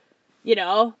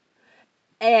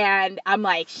 and I'm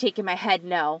like shaking my head,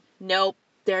 nope,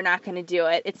 they're not going to do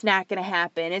it. It's not going to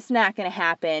happen. It's not going to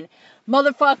happen.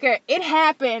 Motherfucker, it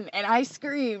happened. And I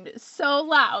screamed so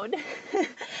loud.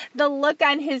 The look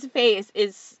on his face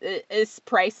is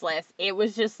priceless. It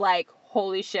was just like,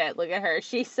 holy shit, look at her.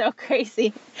 She's so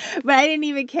crazy. But I didn't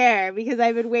even care because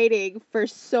I've been waiting for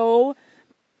so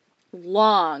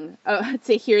long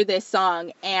to hear this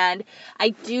song. And I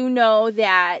do know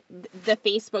that the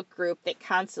Facebook group that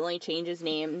constantly changes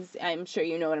names, I'm sure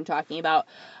you know what I'm talking about,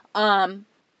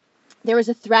 there was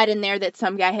a thread in there that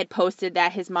some guy had posted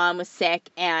that his mom was sick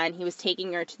and he was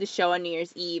taking her to the show on New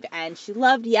Year's Eve and she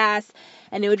loved Yes,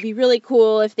 and it would be really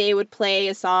cool if they would play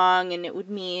a song and it would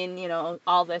mean,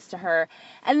 all this to her.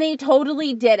 And they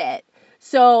totally did it.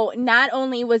 So not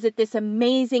only was it this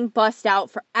amazing bust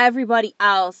out for everybody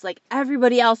else, like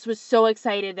everybody else was so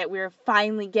excited that we were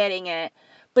finally getting it,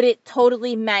 but it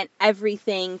totally meant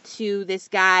everything to this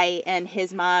guy and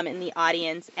his mom in the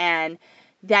audience, and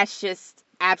that's just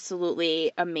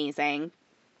absolutely amazing.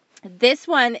 This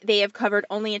one they have covered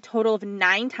only a total of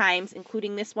 9 times,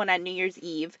 including this one on New Year's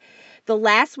Eve. The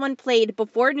last one played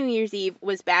before New Year's Eve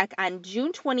was back on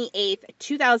June 28th,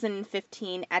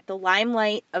 2015 at the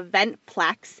Limelight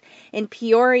Eventplex in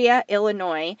Peoria,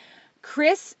 Illinois.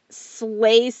 Chris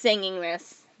slays singing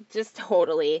this, just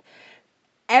totally.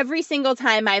 Every single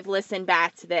time I've listened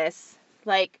back to this,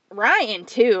 like Ryan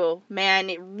too, man,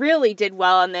 it really did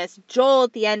well on this. Joel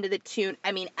at the end of the tune,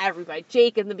 I mean everybody,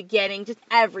 Jake in the beginning, just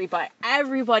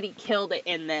everybody killed it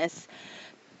in this.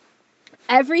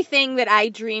 Everything that I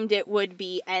dreamed it would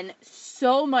be and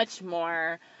so much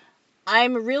more.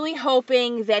 I'm really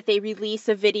hoping that they release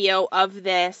a video of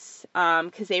this,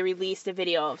 because they released a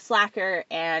video of Slacker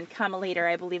and Come Later,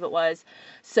 I believe it was.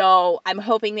 So I'm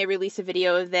hoping they release a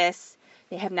video of this.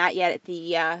 They have not yet at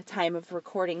the time of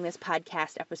recording this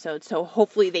podcast episode, so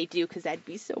hopefully they do, because that'd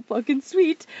be so fucking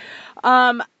sweet.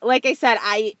 Like I said,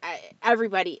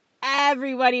 everybody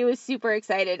was super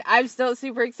excited. I'm still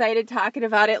super excited talking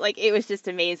about it. Like, it was just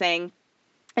amazing.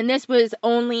 And this was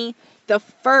only the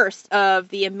first of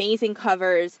the amazing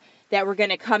covers that were going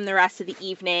to come the rest of the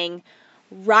evening.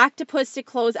 Rocktopus to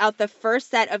close out the first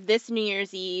set of this New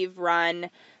Year's Eve run.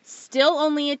 Still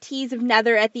only a tease of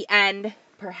Nether at the end.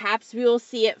 Perhaps we will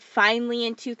see it finally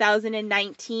in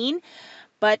 2019.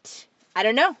 But I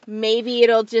don't know. Maybe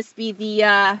it'll just be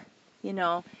the,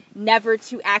 never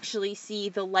to actually see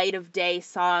the light of day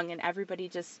song, and everybody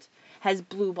just has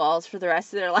blue balls for the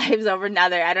rest of their lives over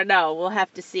Nether. I don't know. We'll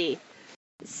have to see.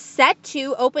 Set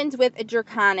 2 opens with a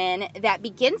Draconin that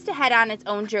begins to head on its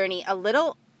own journey a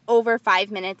little over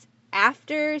 5 minutes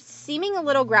after seeming a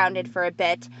little grounded for a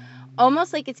bit,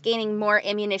 almost like it's gaining more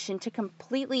ammunition to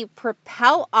completely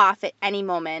propel off at any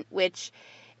moment, which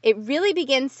it really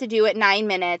begins to do at 9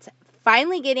 minutes,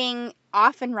 finally getting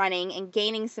off and running and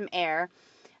gaining some air.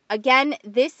 Again,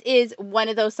 this is one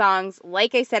of those songs,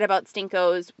 like I said about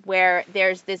Stinkos, where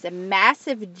there's this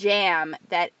massive jam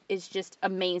that is just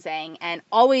amazing and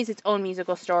always its own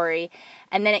musical story.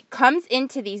 And then it comes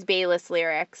into these Bayless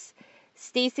lyrics.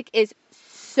 Stasik is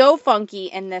so funky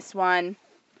in this one.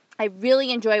 I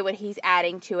really enjoy what he's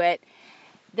adding to it.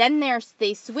 Then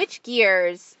they switch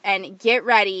gears and get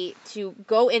ready to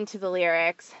go into the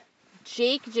lyrics.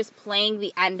 Jake just playing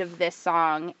the end of this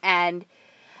song, and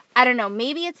I don't know,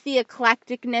 maybe it's the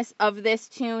eclecticness of this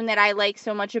tune that I like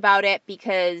so much about it,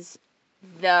 because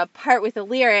the part with the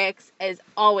lyrics is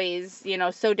always,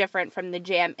 so different from the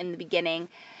jam in the beginning.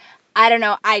 I don't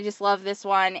know, I just love this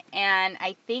one, and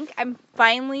I think I'm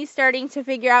finally starting to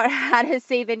figure out how to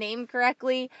say the name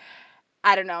correctly.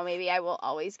 I don't know, maybe I will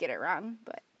always get it wrong,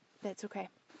 but that's okay.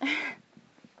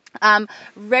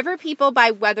 River People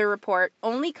by Weather Report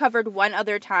only covered one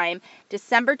other time,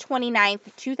 December 29th,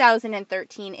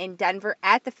 2013 in Denver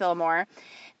at the Fillmore.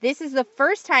 This is the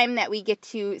first time that we get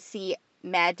to see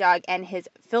Mad Dog and his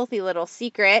Filthy Little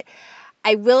Secret.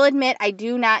 I will admit I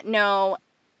do not know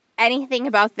anything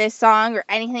about this song or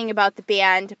anything about the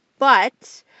band,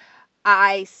 but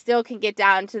I still can get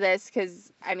down to this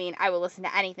because, I will listen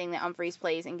to anything that Umphreys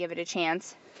plays and give it a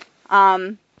chance.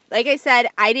 Like I said,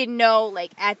 I didn't know,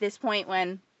 at this point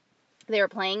when they were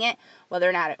playing it, whether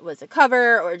or not it was a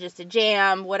cover or just a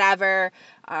jam, whatever,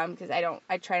 because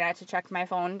I try not to check my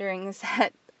phone during the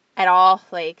set at all,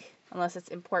 unless it's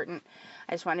important.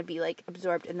 I just want to be,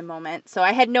 absorbed in the moment. So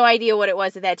I had no idea what it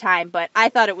was at that time, but I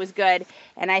thought it was good,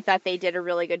 and I thought they did a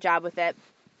really good job with it.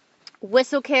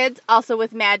 Whistle Kids, also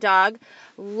with Mad Dog.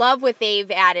 Love what they've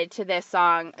added to this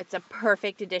song. It's a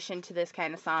perfect addition to this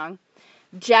kind of song.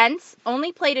 Gents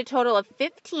only played a total of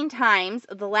 15 times,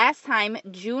 the last time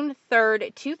June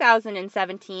 3rd,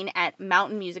 2017 at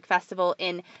Mountain Music Festival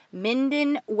in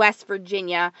Minden, West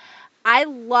Virginia. I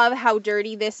love how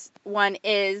dirty this one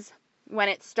is when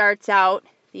it starts out,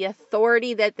 the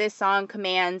authority that this song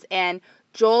commands, and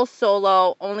Joel's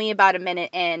solo only about a minute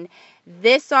in.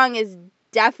 This song is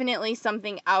definitely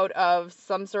something out of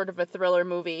some sort of a thriller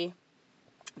movie.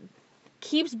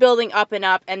 Keeps building up and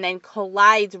up and then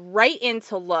collides right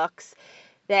into Looks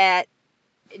that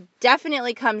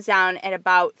definitely comes down at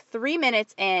about 3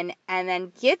 minutes in, and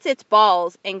then gets its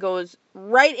balls and goes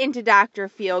right into Dr.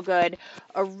 Feelgood,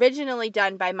 originally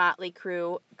done by Motley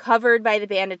Crue, covered by the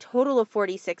band a total of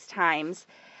 46 times.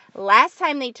 Last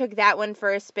time they took that one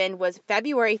for a spin was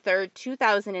February 3rd,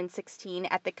 2016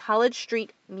 at the College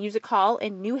Street Music Hall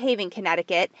in New Haven,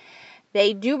 Connecticut.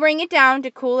 They do bring it down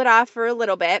to cool it off for a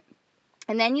little bit.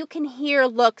 And then you can hear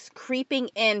Looks creeping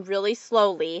in really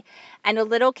slowly, and a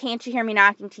little Can't You Hear Me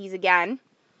Knocking tease again.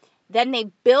 Then they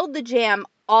build the jam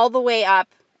all the way up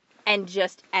and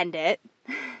just end it,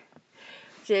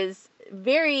 which is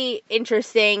very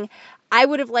interesting. I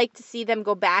would have liked to see them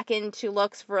go back into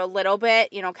Looks for a little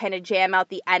bit, kind of jam out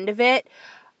the end of it.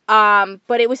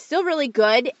 But it was still really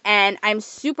good, and I'm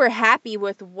super happy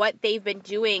with what they've been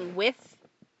doing with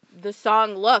the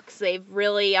song Looks. They've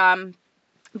really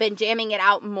been jamming it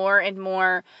out more and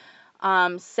more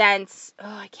since,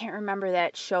 I can't remember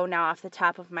that show now off the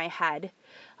top of my head,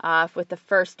 with the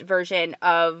first version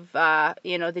of,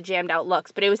 the jammed out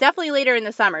Looks. But it was definitely later in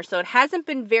the summer, so it hasn't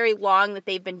been very long that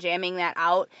they've been jamming that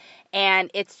out, and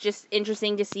it's just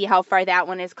interesting to see how far that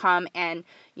one has come, and,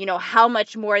 how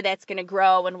much more that's going to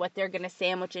grow, and what they're going to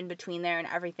sandwich in between there and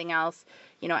everything else,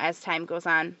 as time goes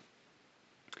on.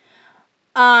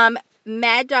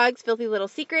 Mad Dog's Filthy Little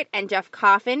Secret and Jeff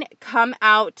Coffin come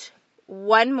out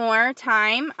one more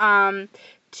time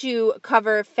to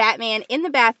cover Fat Man in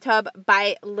the Bathtub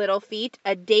by Little Feat,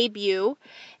 a debut.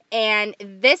 And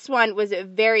this one was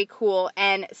very cool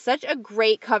and such a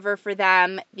great cover for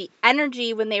them. The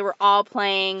energy when they were all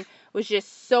playing was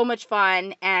just so much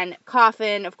fun. And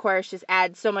Coffin, of course, just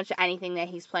adds so much to anything that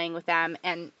he's playing with them.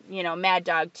 And, Mad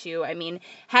Dog, too.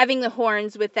 Having the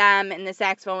horns with them and the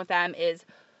saxophone with them is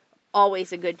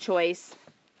always a good choice.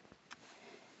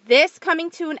 This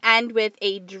coming to an end with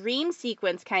a dream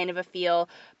sequence kind of a feel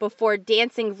before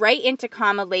dancing right into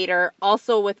Comma later,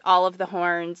 also with all of the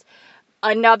horns.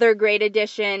 Another great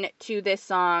addition to this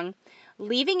song.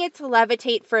 Leaving it to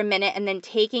levitate for a minute and then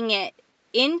taking it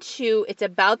into It's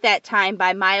About That Time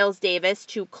by Miles Davis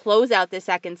to close out the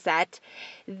second set.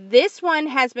 This one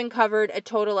has been covered a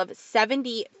total of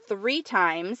 73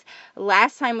 times.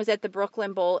 Last time was at the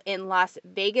Brooklyn Bowl in Las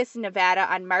Vegas, Nevada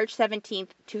on March 17th,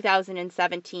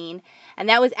 2017. And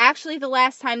that was actually the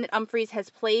last time that Umphrey's has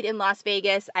played in Las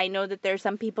Vegas. I know that there's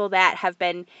some people that have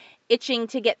been itching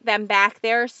to get them back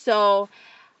there. So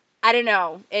I don't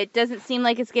know. It doesn't seem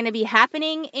like it's going to be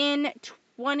happening in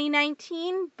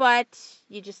 2019, but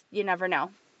you never know.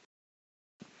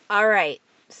 All right.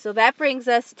 So that brings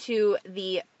us to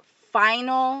the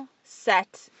final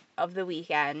set of the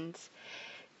weekend.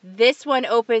 This one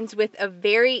opens with a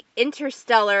very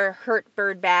interstellar Hurt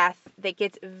Bird Bath that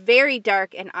gets very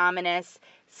dark and ominous,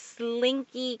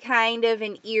 slinky kind of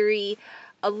and eerie,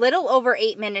 a little over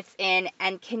 8 minutes in,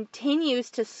 and continues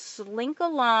to slink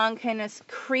along, kind of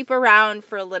creep around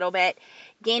for a little bit,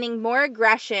 gaining more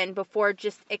aggression before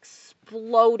just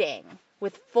exploding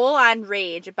with full-on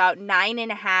rage about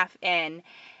 9.5 in,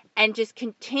 and just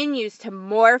continues to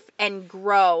morph and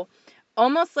grow,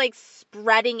 almost like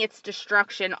spreading its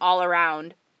destruction all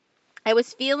around. I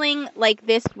was feeling like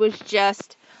this was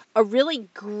just a really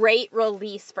great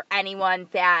release for anyone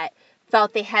that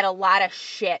felt they had a lot of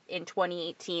shit in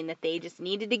 2018 that they just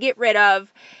needed to get rid of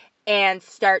and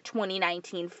start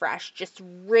 2019 fresh. Just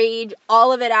rage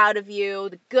all of it out of you,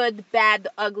 the good, the bad,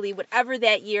 the ugly, whatever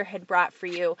that year had brought for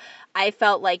you. I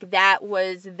felt like that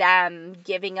was them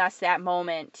giving us that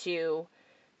moment to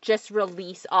just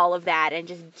release all of that and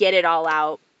just get it all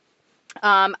out.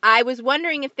 I was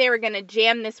wondering if they were going to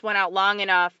jam this one out long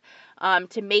enough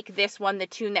to make this one the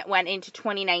tune that went into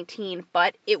 2019,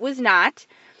 but it was not.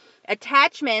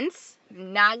 Attachments,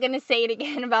 not going to say it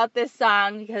again about this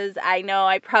song because I know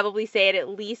I probably say it at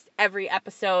least every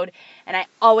episode, and I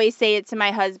always say it to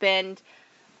my husband.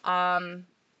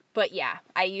 But yeah,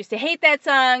 I used to hate that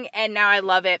song, and now I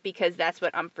love it because that's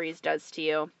what Umphrey's does to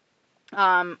you.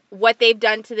 What they've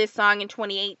done to this song in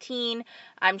 2018,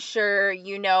 I'm sure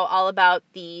you know all about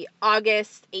the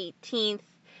August 18th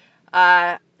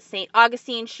St.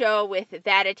 Augustine show with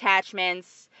that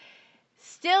Attachments.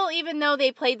 Still, even though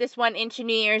they played this one into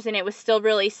New Year's and it was still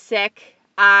really sick,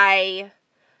 I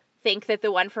think that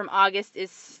the one from August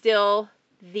is still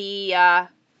the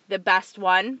best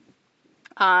one.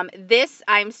 This,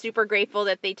 I'm super grateful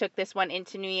that they took this one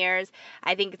into New Year's.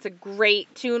 I think it's a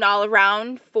great tune all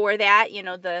around for that. You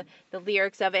know, the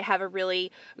lyrics of it have a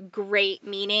really great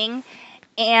meaning.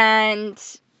 And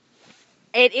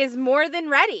it is more than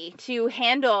ready to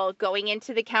handle going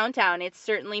into the countdown. It's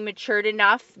certainly matured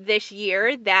enough this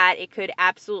year that it could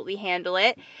absolutely handle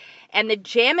it. And the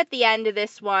jam at the end of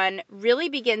this one really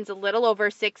begins a little over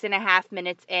 6.5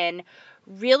 minutes in,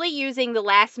 really using the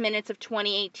last minutes of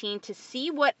 2018 to see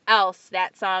what else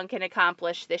that song can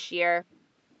accomplish this year.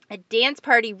 A dance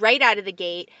party right out of the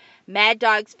gate. Mad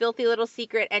Dog's Filthy Little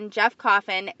Secret and Jeff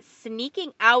Coffin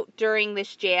sneaking out during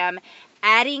this jam,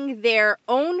 adding their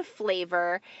own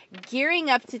flavor, gearing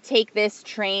up to take this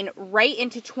train right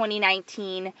into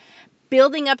 2019,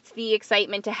 building up to the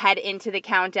excitement to head into the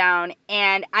countdown.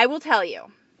 And I will tell you,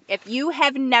 if you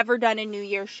have never done a New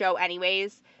Year's show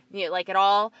anyways, like at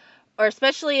all, or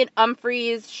especially an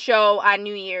Umphrey's show on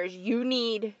New Year's, you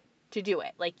need to do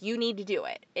it. Like, you need to do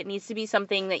it. It needs to be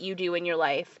something that you do in your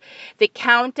life. The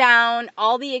countdown,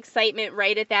 all the excitement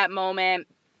right at that moment,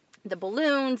 the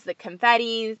balloons, the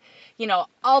confetti,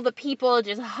 all the people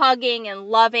just hugging and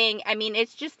loving. I mean,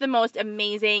 it's just the most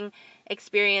amazing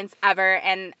experience ever,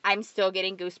 and I'm still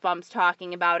getting goosebumps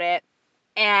talking about it.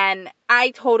 And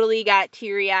I totally got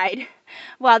teary-eyed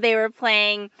while they were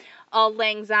playing Auld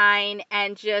Lang Syne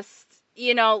and just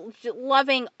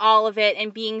loving all of it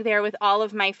and being there with all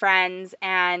of my friends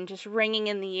and just ringing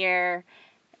in the ear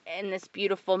in this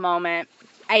beautiful moment.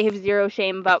 I have zero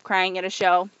shame about crying at a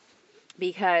show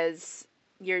because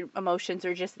your emotions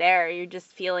are just there. You're just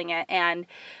feeling it. And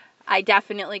I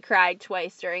definitely cried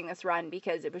twice during this run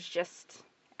because it was just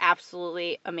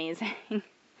absolutely amazing.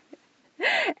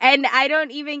 And I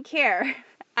don't even care.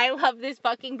 I love this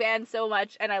fucking band so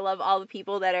much, and I love all the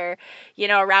people that are,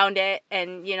 around it,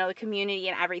 and, the community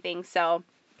and everything, so,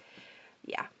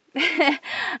 yeah.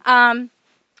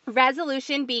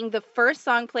 Resolution being the first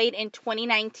song played in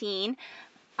 2019,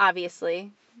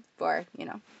 obviously, for,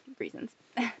 reasons.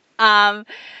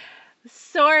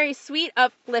 Sorry, sweet,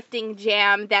 uplifting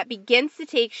jam that begins to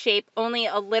take shape only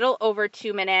a little over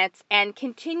 2 minutes and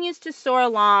continues to soar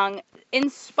along,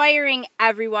 inspiring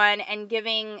everyone and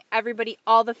giving everybody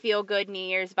all the feel-good New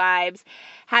Year's vibes.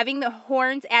 Having the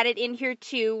horns added in here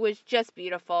too was just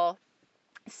beautiful.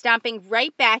 Stomping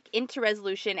right back into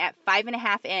resolution at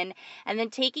 5.5 in, and then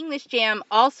taking this jam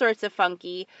all sorts of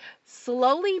funky,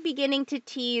 slowly beginning to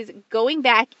tease going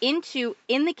back into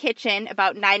In the Kitchen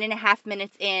about 9.5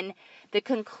 minutes in, the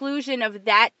conclusion of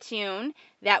that tune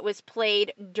that was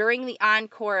played during the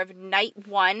encore of night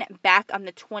 1 back on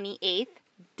the 28th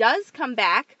does come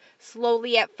back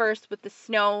slowly at first with the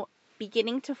snow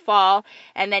beginning to fall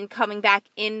and then coming back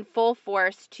in full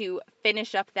force to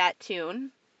finish up that tune.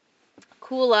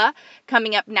 Kula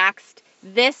coming up next.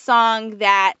 This song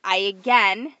that I,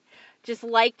 again, just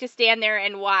like to stand there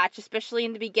and watch, especially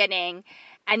in the beginning.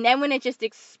 And then when it just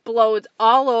explodes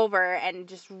all over and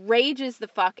just rages the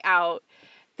fuck out,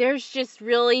 there's just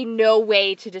really no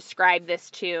way to describe this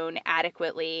tune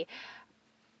adequately.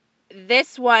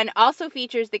 This one also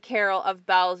features the Carol of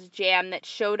Bells jam that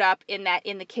showed up in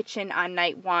the Kitchen on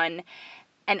night 1.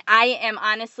 And I am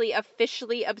honestly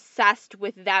officially obsessed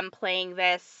with them playing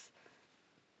this.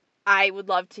 I would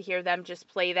love to hear them just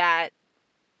play that,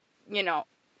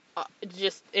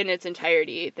 just in its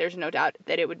entirety. There's no doubt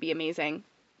that it would be amazing.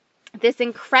 This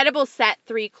incredible set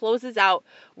 3 closes out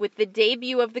with the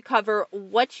debut of the cover,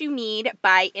 What You Need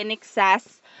by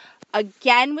INXS.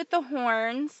 Again with the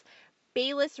horns.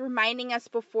 Bayliss reminding us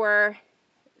before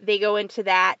they go into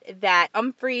that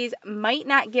Umphreys might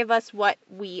not give us what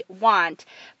we want,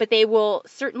 but they will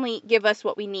certainly give us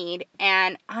what we need.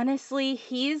 And honestly,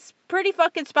 he's pretty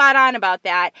fucking spot on about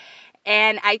that.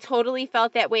 And I totally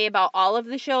felt that way about all of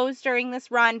the shows during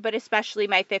this run, but especially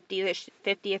my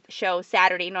 50th show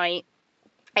Saturday night.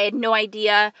 I had no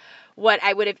idea what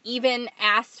I would have even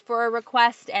asked for a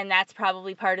request, and that's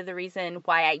probably part of the reason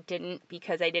why I didn't,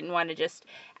 because I didn't want to just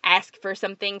ask for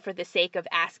something for the sake of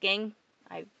asking.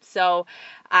 So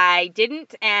I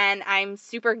didn't, and I'm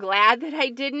super glad that I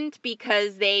didn't,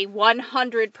 because they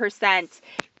 100%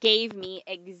 gave me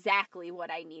exactly what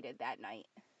I needed that night.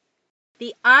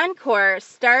 The encore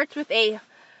starts with a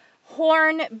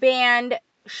horn band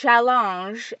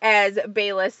challenge, as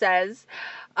Bayliss says.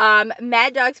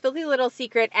 Mad Dog's Filthy Little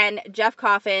Secret and Jeff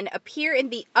Coffin appear in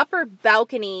the upper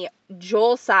balcony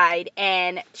Joel side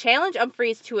and challenge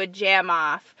Umphreys to a jam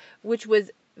off, which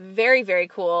was very, very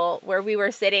cool. Where we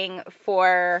were sitting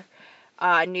for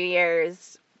New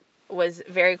Year's was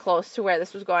very close to where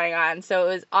this was going on, so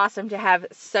it was awesome to have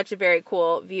such a very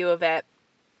cool view of it.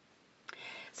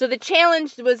 So the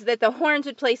challenge was that the horns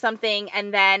would play something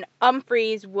and then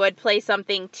Umphreys would play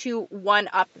something to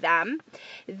one-up them.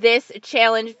 This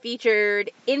challenge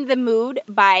featured In the Mood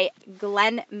by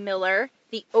Glenn Miller,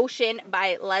 The Ocean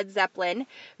by Led Zeppelin,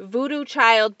 Voodoo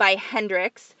Child by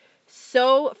Hendrix,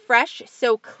 So Fresh,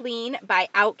 So Clean by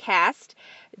Outkast,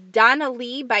 Donna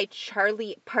Lee by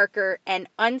Charlie Parker, and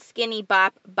Unskinny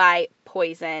Bop by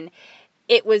Poison.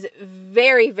 It was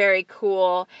very, very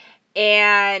cool,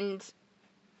 and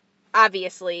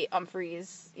obviously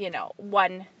Umphreys,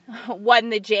 won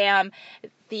the jam.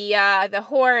 The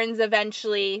horns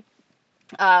eventually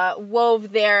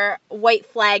wove their white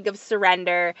flag of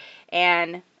surrender,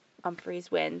 and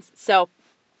Umphreys wins. So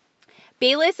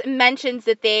Bayliss mentions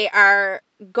that they are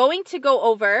going to go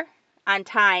over on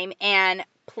time and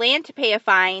plan to pay a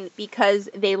fine because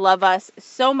they love us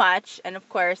so much. And of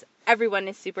course, everyone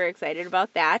is super excited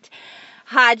about that.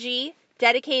 Haji,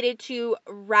 dedicated to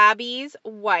Robbie's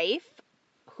wife,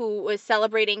 who was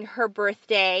celebrating her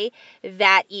birthday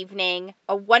that evening.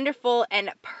 A wonderful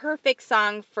and perfect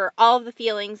song for all of the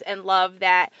feelings and love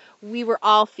that we were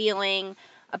all feeling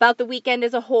about the weekend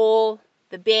as a whole.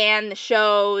 The band, the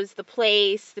shows, the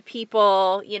place, the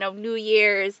people, New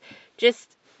Year's, just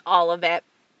all of it.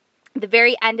 The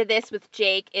very end of this with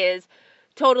Jake is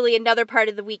totally another part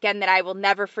of the weekend that I will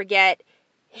never forget.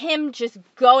 Him just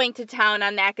going to town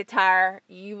on that guitar.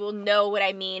 You will know what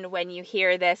I mean when you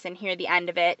hear this and hear the end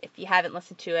of it, if you haven't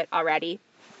listened to it already.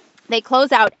 They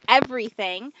close out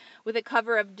everything with a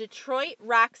cover of Detroit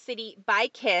Rock City by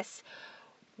Kiss,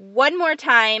 one more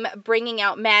time bringing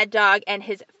out Mad Dog and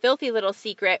his Filthy Little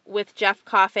Secret with Jeff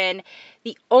Coffin.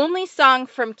 The only song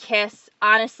from Kiss,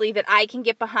 honestly, that I can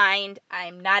get behind.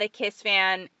 I'm not a Kiss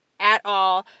fan at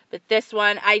all, but this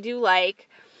one I do like.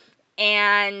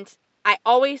 And I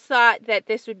always thought that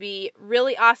this would be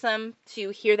really awesome to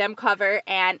hear them cover,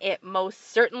 and it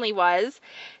most certainly was.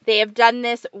 They have done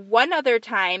this one other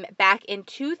time back in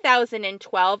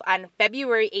 2012 on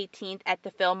February 18th at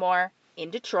the Fillmore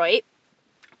in Detroit.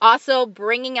 Also,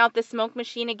 bringing out the smoke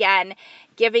machine again,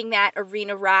 giving that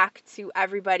arena rock to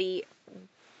everybody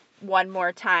one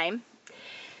more time.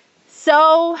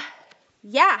 So,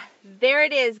 yeah, there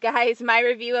it is, guys. My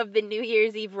review of the New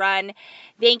Year's Eve run.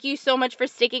 Thank you so much for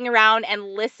sticking around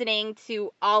and listening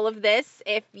to all of this.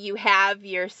 If you have,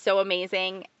 you're so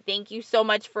amazing. Thank you so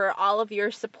much for all of your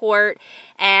support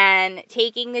and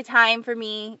taking the time for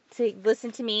me to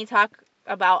listen to me talk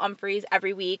about Umphreys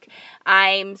every week.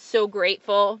 I'm so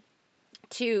grateful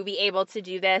to be able to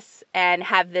do this and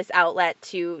have this outlet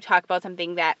to talk about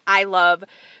something that I love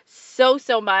so,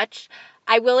 so much.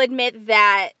 I will admit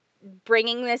that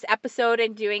bringing this episode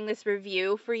and doing this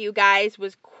review for you guys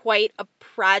was quite a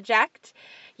project,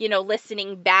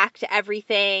 listening back to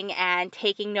everything and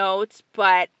taking notes,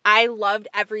 but I loved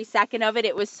every second of it.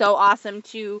 It was so awesome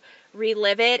to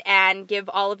relive it and give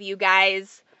all of you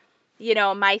guys,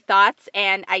 my thoughts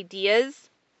and ideas.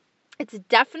 It's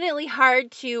definitely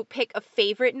hard to pick a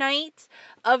favorite night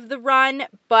of the run,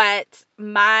 but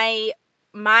my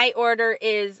order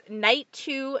is night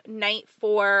 2, night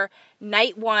 4,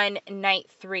 night 1, night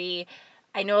 3.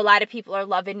 I know a lot of people are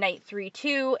loving night 3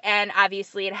 too, and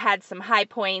obviously it had some high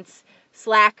points.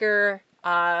 Slacker,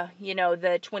 the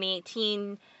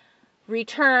 2018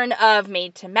 return of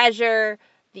Made to Measure,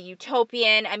 the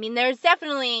Utopian. I mean, there's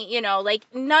definitely,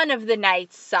 none of the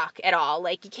nights suck at all.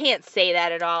 You can't say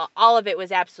that at all. All of it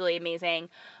was absolutely amazing.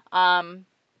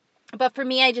 But for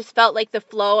me, I just felt like the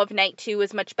flow of night 2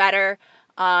 was much better.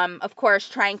 Of course,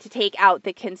 trying to take out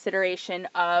the consideration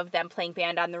of them playing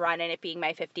Band on the Run and it being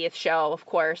my 50th show, of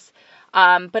course.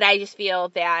 But I just feel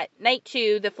that night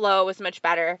 2, the flow was much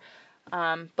better.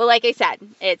 But like I said,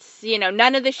 it's,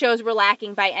 none of the shows were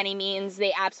lacking by any means.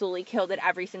 They absolutely killed it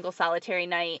every single solitary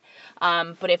night.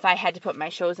 But if I had to put my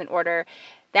shows in order,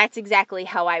 that's exactly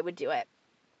how I would do it.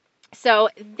 So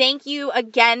thank you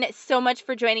again so much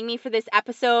for joining me for this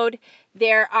episode.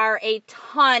 There are a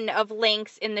ton of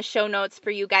links in the show notes for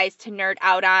you guys to nerd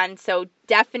out on, so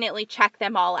definitely check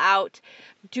them all out.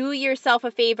 Do yourself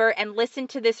a favor and listen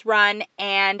to this run,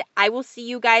 and I will see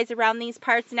you guys around these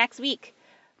parts next week.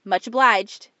 Much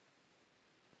obliged.